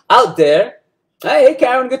are out there, hey,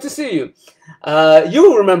 Karen, good to see you.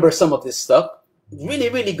 You remember some of this stuff, really,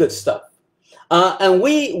 really good stuff. And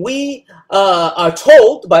we are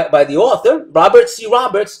told by the author, Robert C.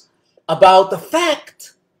 Roberts, about the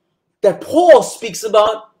fact that Paul speaks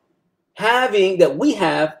about we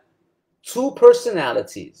have 2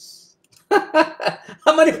 personalities.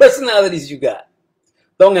 How many personalities you got?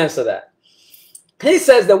 Don't answer that. He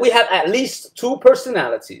says that we have at least 2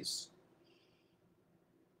 personalities.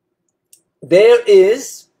 There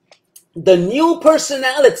is the new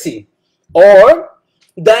personality, or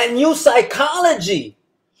that new psychology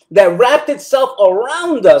that wrapped itself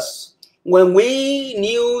around us when we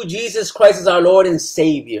knew Jesus Christ as our Lord and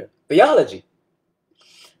Savior. Theology.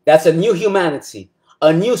 That's a new humanity,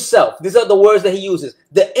 a new self. These are the words that he uses.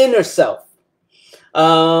 The inner self.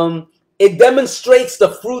 It demonstrates the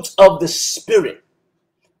fruits of the Spirit.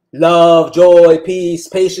 Love, joy, peace,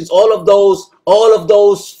 patience, all of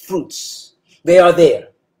those fruits. They are there.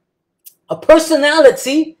 A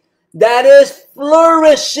personality that is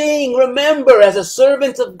flourishing. Remember, as a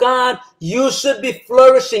servant of God, you should be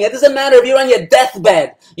flourishing. It doesn't matter if you're on your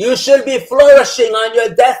deathbed. You should be flourishing on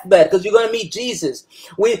your deathbed because you're going to meet Jesus.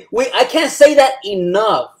 I can't say that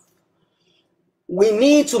enough. We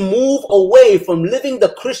need to move away from living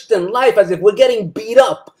the Christian life as if we're getting beat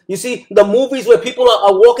up. You see, the movies where people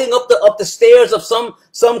are walking up the stairs of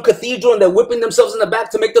some cathedral and they're whipping themselves in the back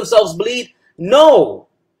to make themselves bleed. No,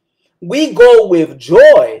 we go with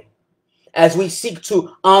joy as we seek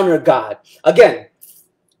to honor God. Again,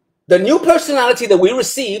 the new personality that we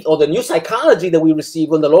received, or the new psychology that we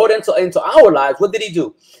received when the Lord entered into our lives, what did he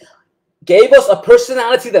do? Gave us a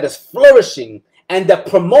personality that is flourishing and that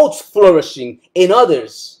promotes flourishing in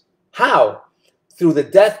others. How? Through the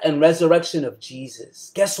death and resurrection of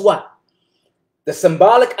Jesus. Guess what? The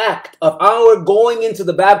symbolic act of our going into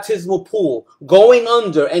the baptismal pool, going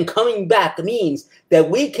under and coming back, means that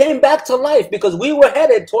we came back to life because we were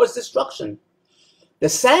headed towards destruction. The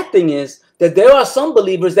sad thing is that there are some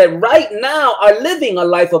believers that right now are living a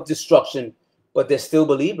life of destruction, but they're still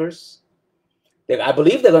believers. I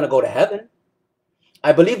believe they're going to go to heaven.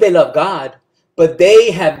 I believe they love God, but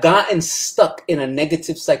they have gotten stuck in a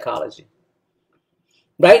negative psychology.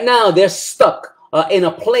 Right now, they're stuck in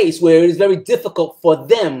a place where it is very difficult for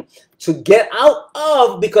them to get out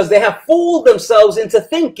of, because they have fooled themselves into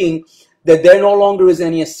thinking that there no longer is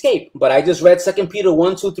any escape. But I just read 2 Peter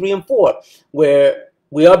 1, 2, 3, and 4, where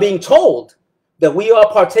we are being told that we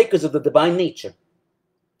are partakers of the divine nature.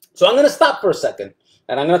 So I'm going to stop for a second,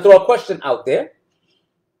 and I'm going to throw a question out there.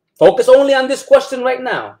 Focus only on this question right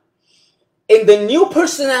now. In the new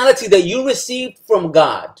personality that you received from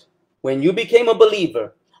God when you became a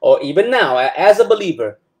believer, or even now as a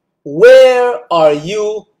believer, where are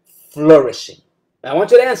you flourishing? I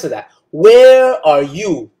want you to answer that. Where are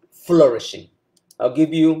you flourishing? I'll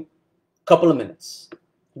give you a couple of minutes.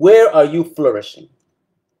 Where are you flourishing?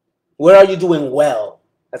 Where are you doing well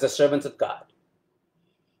as a servant of God?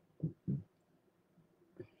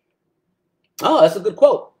 Oh, that's a good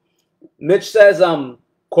quote. Mitch says,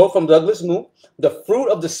 quote from Douglas Moo, "The fruit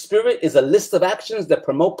of the Spirit is a list of actions that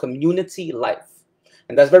promote community life."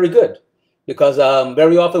 And that's very good, because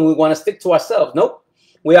very often we want to stick to ourselves. Nope.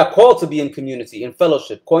 We are called to be in community, in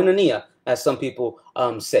fellowship, koinonia, as some people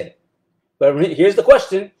say. But here's the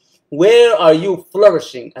question. Where are you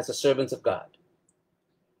flourishing as a servant of God?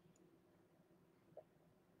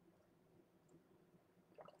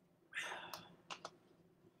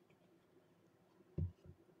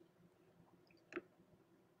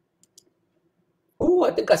 Oh,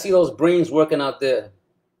 I think I see those brains working out there.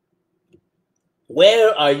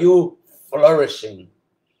 Where are you flourishing?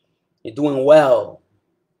 You're doing well.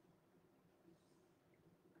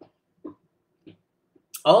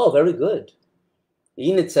 Oh, very good.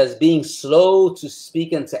 Enid says, being slow to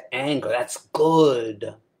speak and to anger. That's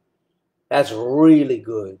good. That's really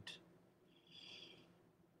good.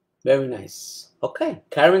 Very nice. Okay.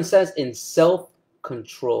 Karen says, in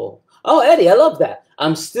self-control. Oh, Eddie, I love that.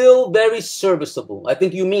 I'm still very serviceable. I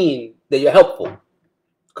think you mean that you're helpful.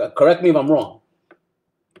 Correct me if I'm wrong.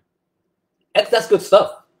 That's good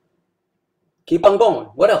stuff. Keep on going.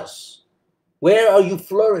 What else? Where are you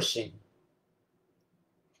flourishing?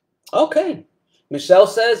 Okay. Michelle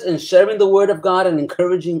says, in sharing the word of God and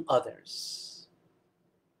encouraging others.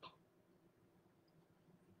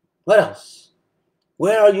 What else?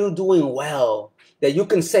 Where are you doing well that you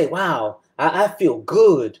can say, wow, I feel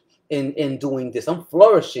good in doing this. I'm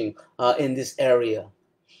flourishing in this area.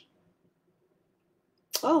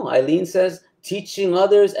 Oh, Eileen says, teaching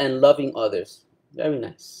others and loving others. Very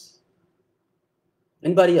nice.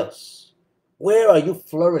 Anybody else? Where are you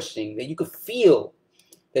flourishing that you could feel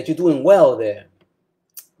that you're doing well there?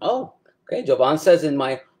 Oh, okay. Jovan says, in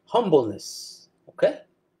my humbleness. Okay.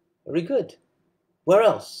 Very good. Where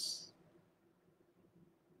else?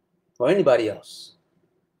 Or anybody else?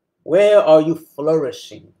 Where are you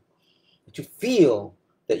flourishing? That you feel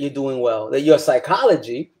that you're doing well, that your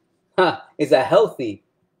psychology is a healthy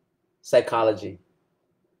psychology.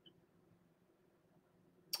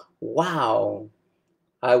 Wow.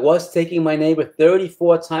 I was taking my neighbor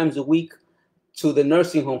 34 times a week to the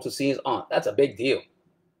nursing home to see his aunt. That's a big deal.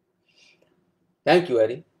 Thank you,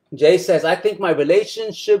 Eddie. Jay says, I think my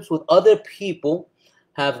relationships with other people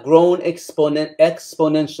have grown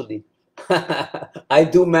exponentially. I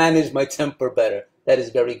do manage my temper better. That is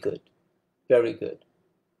very good. Very good.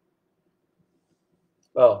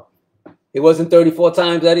 Oh, it wasn't 34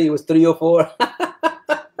 times, Eddie. It was 3 or 4.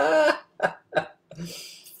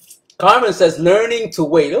 Carmen says, learning to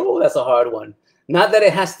wait. Oh, that's a hard one. Not that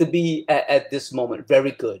it has to be at this moment.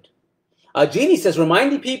 Very good. Jeannie says,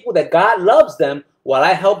 reminding people that God loves them while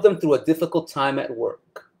I help them through a difficult time at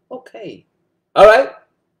work. Okay. All right.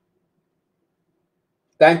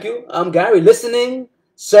 Thank you. I'm Gary. Listening,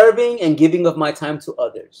 serving, and giving of my time to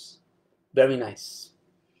others. Very nice.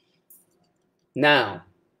 Now,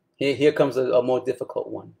 here comes a more difficult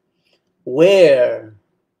one. Where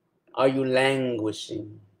are you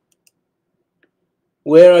languishing?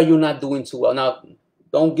 Where are you not doing too well? Now,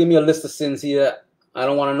 don't give me a list of sins here. I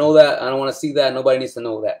don't want to know that. I don't want to see that. Nobody needs to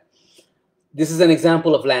know that. This is an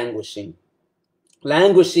example of languishing.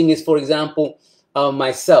 Languishing is, for example,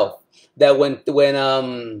 myself. That when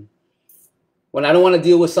I don't want to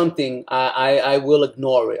deal with something, I will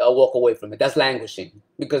ignore it. I'll walk away from it. That's languishing,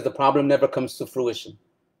 because the problem never comes to fruition.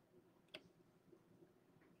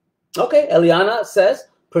 Okay, Eliana says,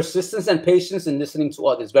 persistence and patience in listening to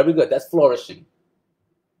others. Very good. That's flourishing.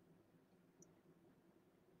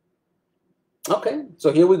 Okay,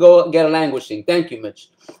 so here we go, get a languishing. Thank you,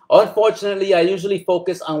 Mitch. Unfortunately, I usually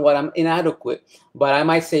focus on what I'm inadequate, but I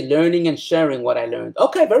might say learning and sharing what I learned.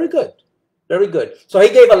 Okay, very good. Very good. So he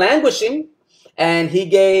gave a languishing, and he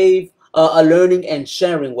gave a learning and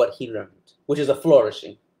sharing what he learned, which is a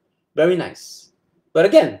flourishing. Very nice. But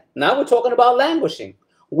again, now we're talking about languishing.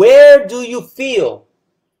 Where do you feel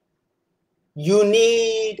you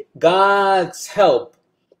need God's help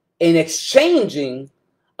in exchanging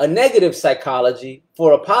a negative psychology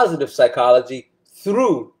for a positive psychology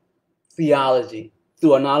through theology,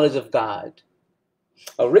 through a knowledge of God?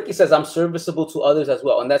 Ricky says, I'm serviceable to others as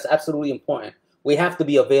well. And that's absolutely important. We have to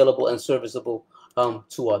be available and serviceable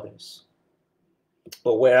to others.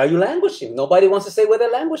 But where are you languishing? Nobody wants to say where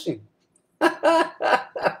they're languishing.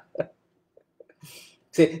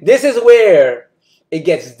 See, this is where it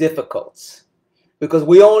gets difficult, because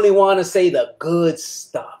we only want to say the good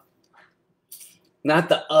stuff, not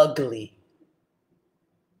the ugly.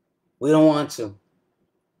 We don't want to.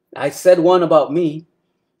 I said one about me.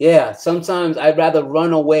 Yeah, sometimes I'd rather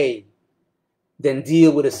run away than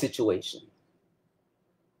deal with a situation.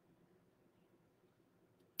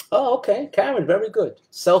 Oh, okay. Karen, very good.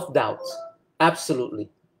 Self-doubt. Absolutely.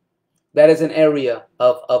 That is an area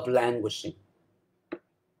of languishing.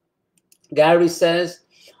 Gary says,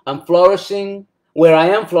 I'm flourishing. Where I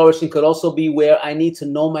am flourishing could also be where I need to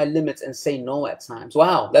know my limits and say no at times.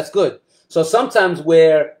 Wow, that's good. So sometimes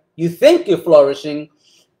where you think you're flourishing,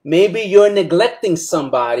 maybe you're neglecting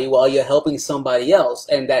somebody while you're helping somebody else,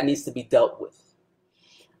 and that needs to be dealt with.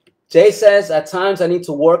 Jay says, at times I need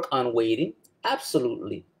to work on waiting.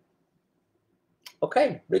 Absolutely.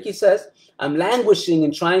 Okay, Ricky says, I'm languishing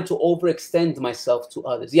and trying to overextend myself to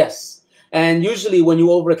others. Yes, and usually when you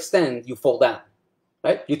overextend, you fall down,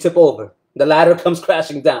 right? You tip over. The ladder comes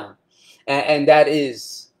crashing down, and that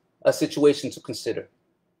is a situation to consider.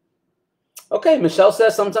 Okay, Michelle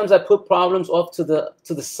says, sometimes I put problems off to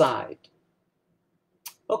the side.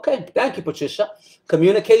 Okay, thank you, Patricia.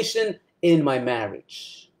 Communication in my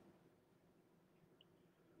marriage.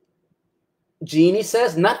 Jeannie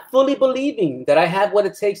says, not fully believing that I have what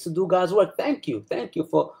it takes to do God's work. Thank you. Thank you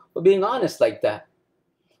for being honest like that.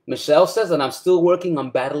 Michelle says, and I'm still working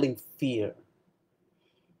on battling fear.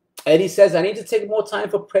 Eddie says, I need to take more time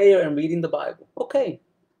for prayer and reading the Bible. Okay.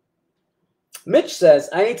 Mitch says,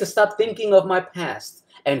 I need to stop thinking of my past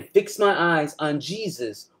and fix my eyes on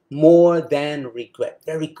Jesus more than regret.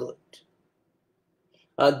 Very good.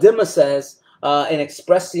 Dima says, in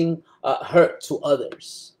expressing hurt to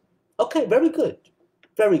others. Okay, very good.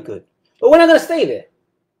 Very good. But we're not going to stay there.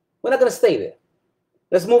 We're not going to stay there.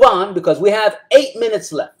 Let's move on, because we have 8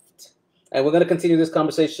 minutes left. And we're going to continue this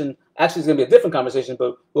conversation. Actually, it's going to be a different conversation,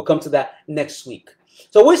 but we'll come to that next week.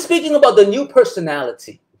 So we're speaking about the new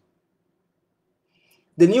personality.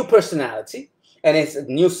 The new personality. And it's a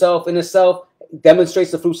new self in itself, demonstrates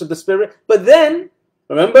the fruits of the Spirit. But then,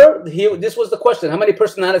 remember, here, this was the question. How many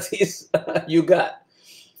personalities you got?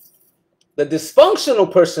 The dysfunctional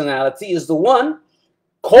personality is the one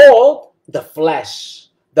called the flesh,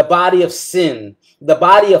 the body of sin, the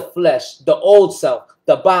body of flesh, the old self,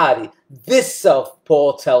 the body. This self,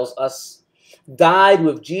 Paul tells us, died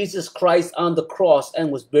with Jesus Christ on the cross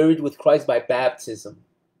and was buried with Christ by baptism.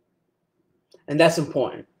 And that's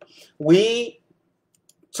important.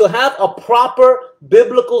 To have a proper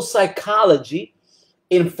biblical psychology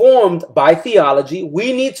informed by theology,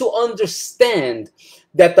 we need to understand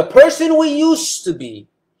that the person we used to be,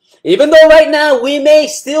 even though right now we may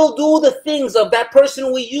still do the things of that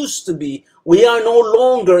person we used to be, we are no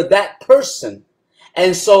longer that person.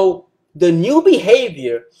 And so the new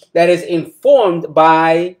behavior that is informed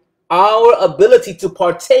by our ability to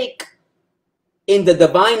partake in the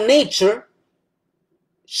divine nature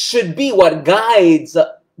should be what guides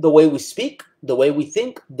the way we speak, the way we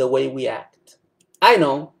think, the way we act. I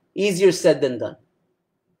know, easier said than done.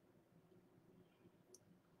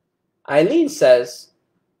 Eileen says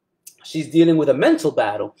she's dealing with a mental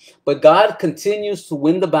battle, but God continues to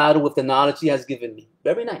win the battle with the knowledge he has given me.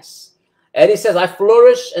 Very nice. Eddie says, I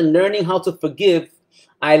flourish in learning how to forgive.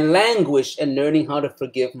 I languish in learning how to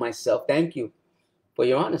forgive myself. Thank you for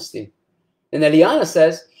your honesty. And Eliana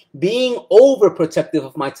says, being overprotective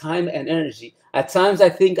of my time and energy. At times I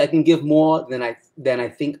think I can give more than I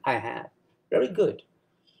think I have. Very good.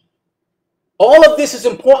 All of this is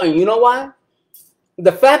important. You know why?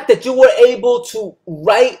 The fact that you were able to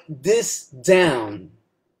write this down.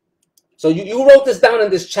 So you wrote this down in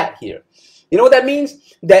this chat here. You know what that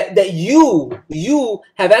means? That you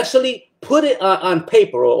have actually put it on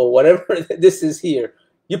paper or whatever this is here.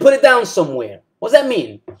 You put it down somewhere. What does that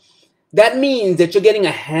mean? That means that you're getting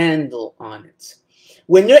a handle on it.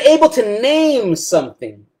 When you're able to name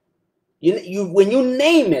something, when you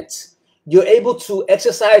name it, you're able to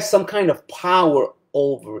exercise some kind of power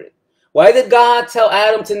over it. Why did God tell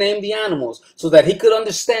Adam to name the animals? So that he could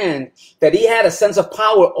understand that he had a sense of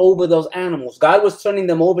power over those animals. God was turning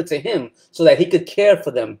them over to him so that he could care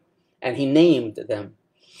for them and he named them.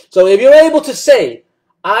 So if you're able to say,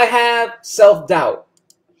 I have self-doubt,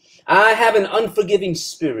 I have an unforgiving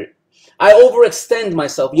spirit, I overextend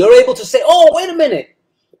myself, you're able to say, oh, wait a minute,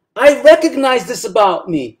 I recognize this about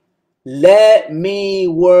me. Let me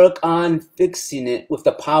work on fixing it with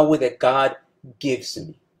the power that God gives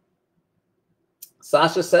me.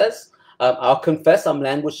 Sasha says, I'll confess I'm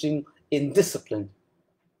languishing in discipline.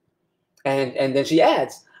 And then she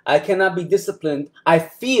adds, I cannot be disciplined. I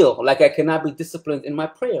feel like I cannot be disciplined in my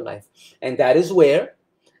prayer life. And that is where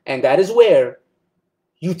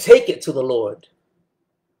you take it to the Lord.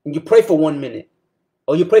 And you pray for 1 minute,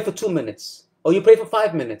 or you pray for 2 minutes, or you pray for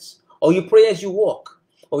 5 minutes, or you pray as you walk,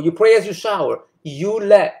 or you pray as you shower. You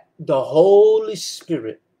let the Holy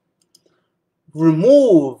Spirit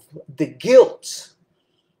remove the guilt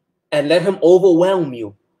and let him overwhelm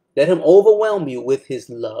you. Let him overwhelm you with his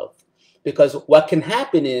love. Because what can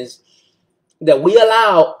happen is that we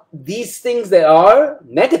allow these things that are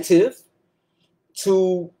negative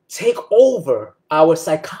to take over our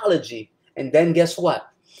psychology. And then guess what?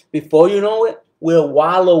 Before you know it, we're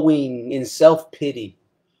wallowing in self-pity.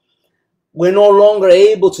 We're no longer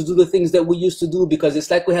able to do the things that we used to do because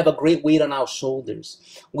it's like we have a great weight on our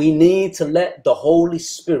shoulders. We need to let the Holy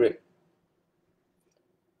Spirit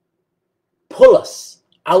pull us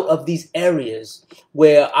out of these areas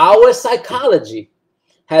where our psychology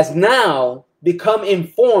has now become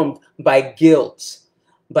informed by guilt,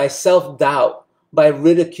 by self-doubt, by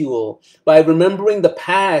ridicule, by remembering the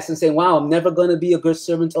past and saying, wow, I'm never going to be a good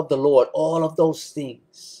servant of the Lord. All of those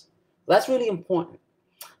things. That's really important.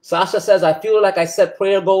 Sasha says, I feel like I set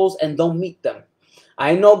prayer goals and don't meet them.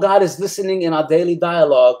 I know God is listening in our daily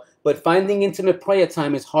dialogue, but finding intimate prayer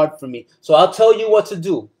time is hard for me. So I'll tell you what to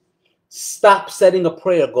do. Stop setting a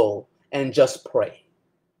prayer goal and just pray.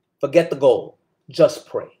 Forget the goal. Just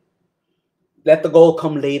pray. Let the goal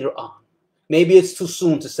come later on. Maybe it's too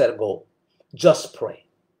soon to set a goal. Just pray.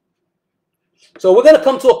 So we're going to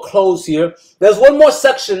come to a close here. There's one more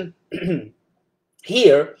section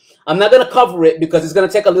here. I'm not going to cover it because it's going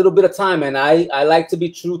to take a little bit of time, and I like to be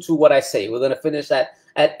true to what I say. We're going to finish at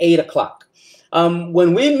 8 o'clock.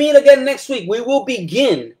 When we meet again next week, we will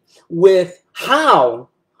begin with how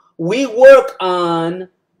we work on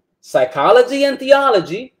psychology and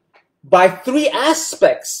theology by 3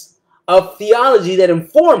 aspects of theology that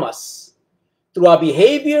inform us through our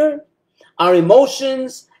behavior, our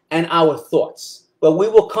emotions, and our thoughts. But we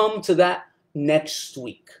will come to that next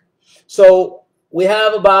week. So we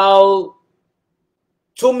have about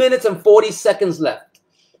 2 minutes and 40 seconds left.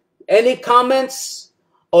 Any comments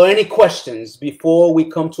or any questions before we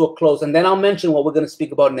come to a close? And then I'll mention what we're going to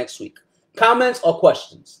speak about next week. Comments or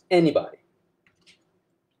questions? Anybody?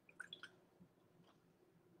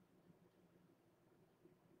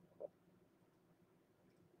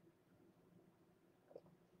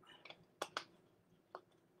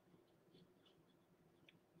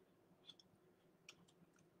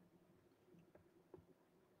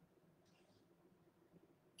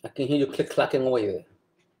 I can hear you click-clacking away there.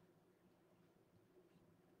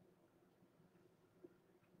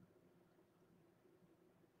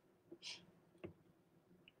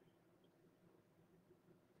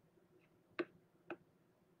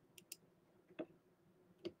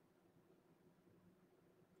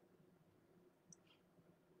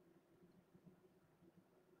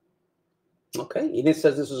 Okay, Edith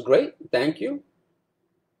says this was great. Thank you.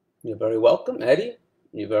 You're very welcome. Eddie,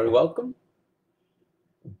 you're very welcome.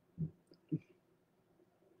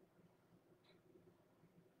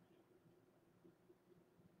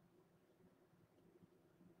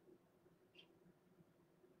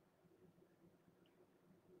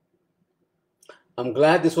 I'm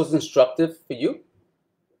glad this was instructive for you.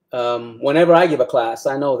 Whenever I give a class,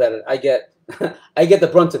 I know that I get I get the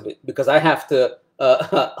brunt of it because I have to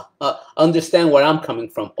understand where I'm coming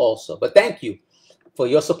from also. But thank you for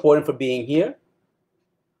your support and for being here.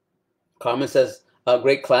 Carmen says,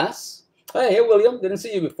 great class. Hey, William, didn't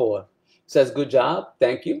see you before. Says, good job.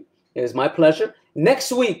 Thank you. It is my pleasure.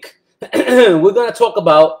 Next week, we're going to talk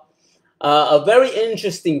about a very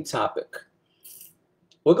interesting topic.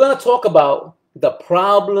 We're going to talk about the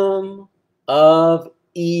problem of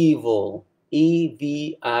evil.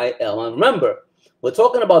 E-V-I-L. And remember, we're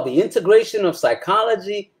talking about the integration of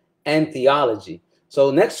psychology and theology.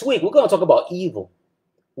 So next week, we're going to talk about evil.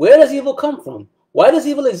 Where does evil come from? Why does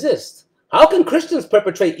evil exist? How can Christians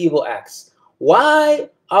perpetrate evil acts? Why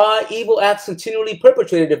are evil acts continually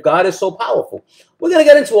perpetrated if God is so powerful? We're going to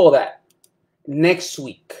get into all that next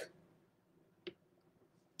week.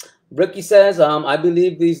 Ricky says, I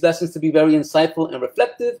believe these lessons to be very insightful and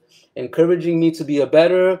reflective, encouraging me to be a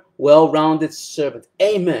better, well-rounded servant.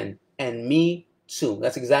 Amen and me too.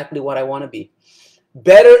 That's exactly what I want to be.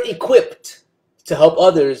 Better equipped to help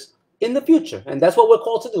others in the future. And that's what we're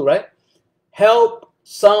called to do, right? Help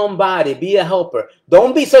somebody. Be a helper.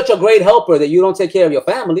 Don't be such a great helper that you don't take care of your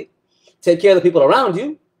family. Take care of the people around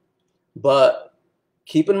you. But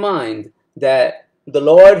keep in mind that the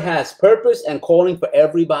Lord has purpose and calling for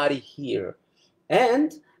everybody here.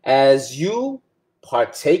 And as you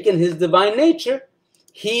partake in his divine nature,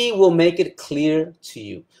 he will make it clear to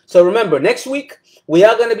you. So remember, next week, we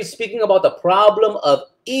are going to be speaking about the problem of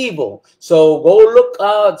evil. So go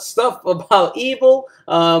look stuff about evil,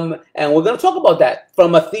 and we're going to talk about that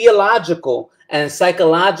from a theological and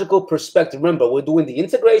psychological perspective. Remember, we're doing the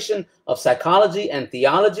integration of psychology and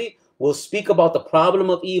theology. We'll speak about the problem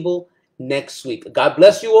of evil next week. God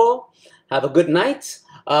bless you all. Have a good night.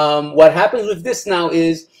 What happens with this now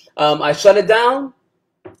is I shut it down,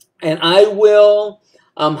 and I will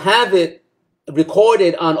have it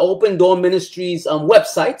recorded on Open Door Ministries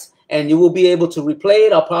website, and you will be able to replay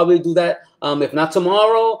it. I'll probably do that, if not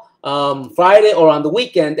tomorrow, Friday, or on the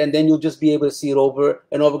weekend, and then you'll just be able to see it over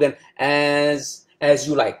and over again as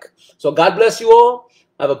you like. So God bless you all.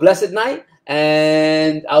 Have a blessed night,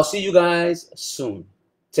 and I'll see you guys soon.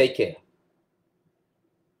 Take care.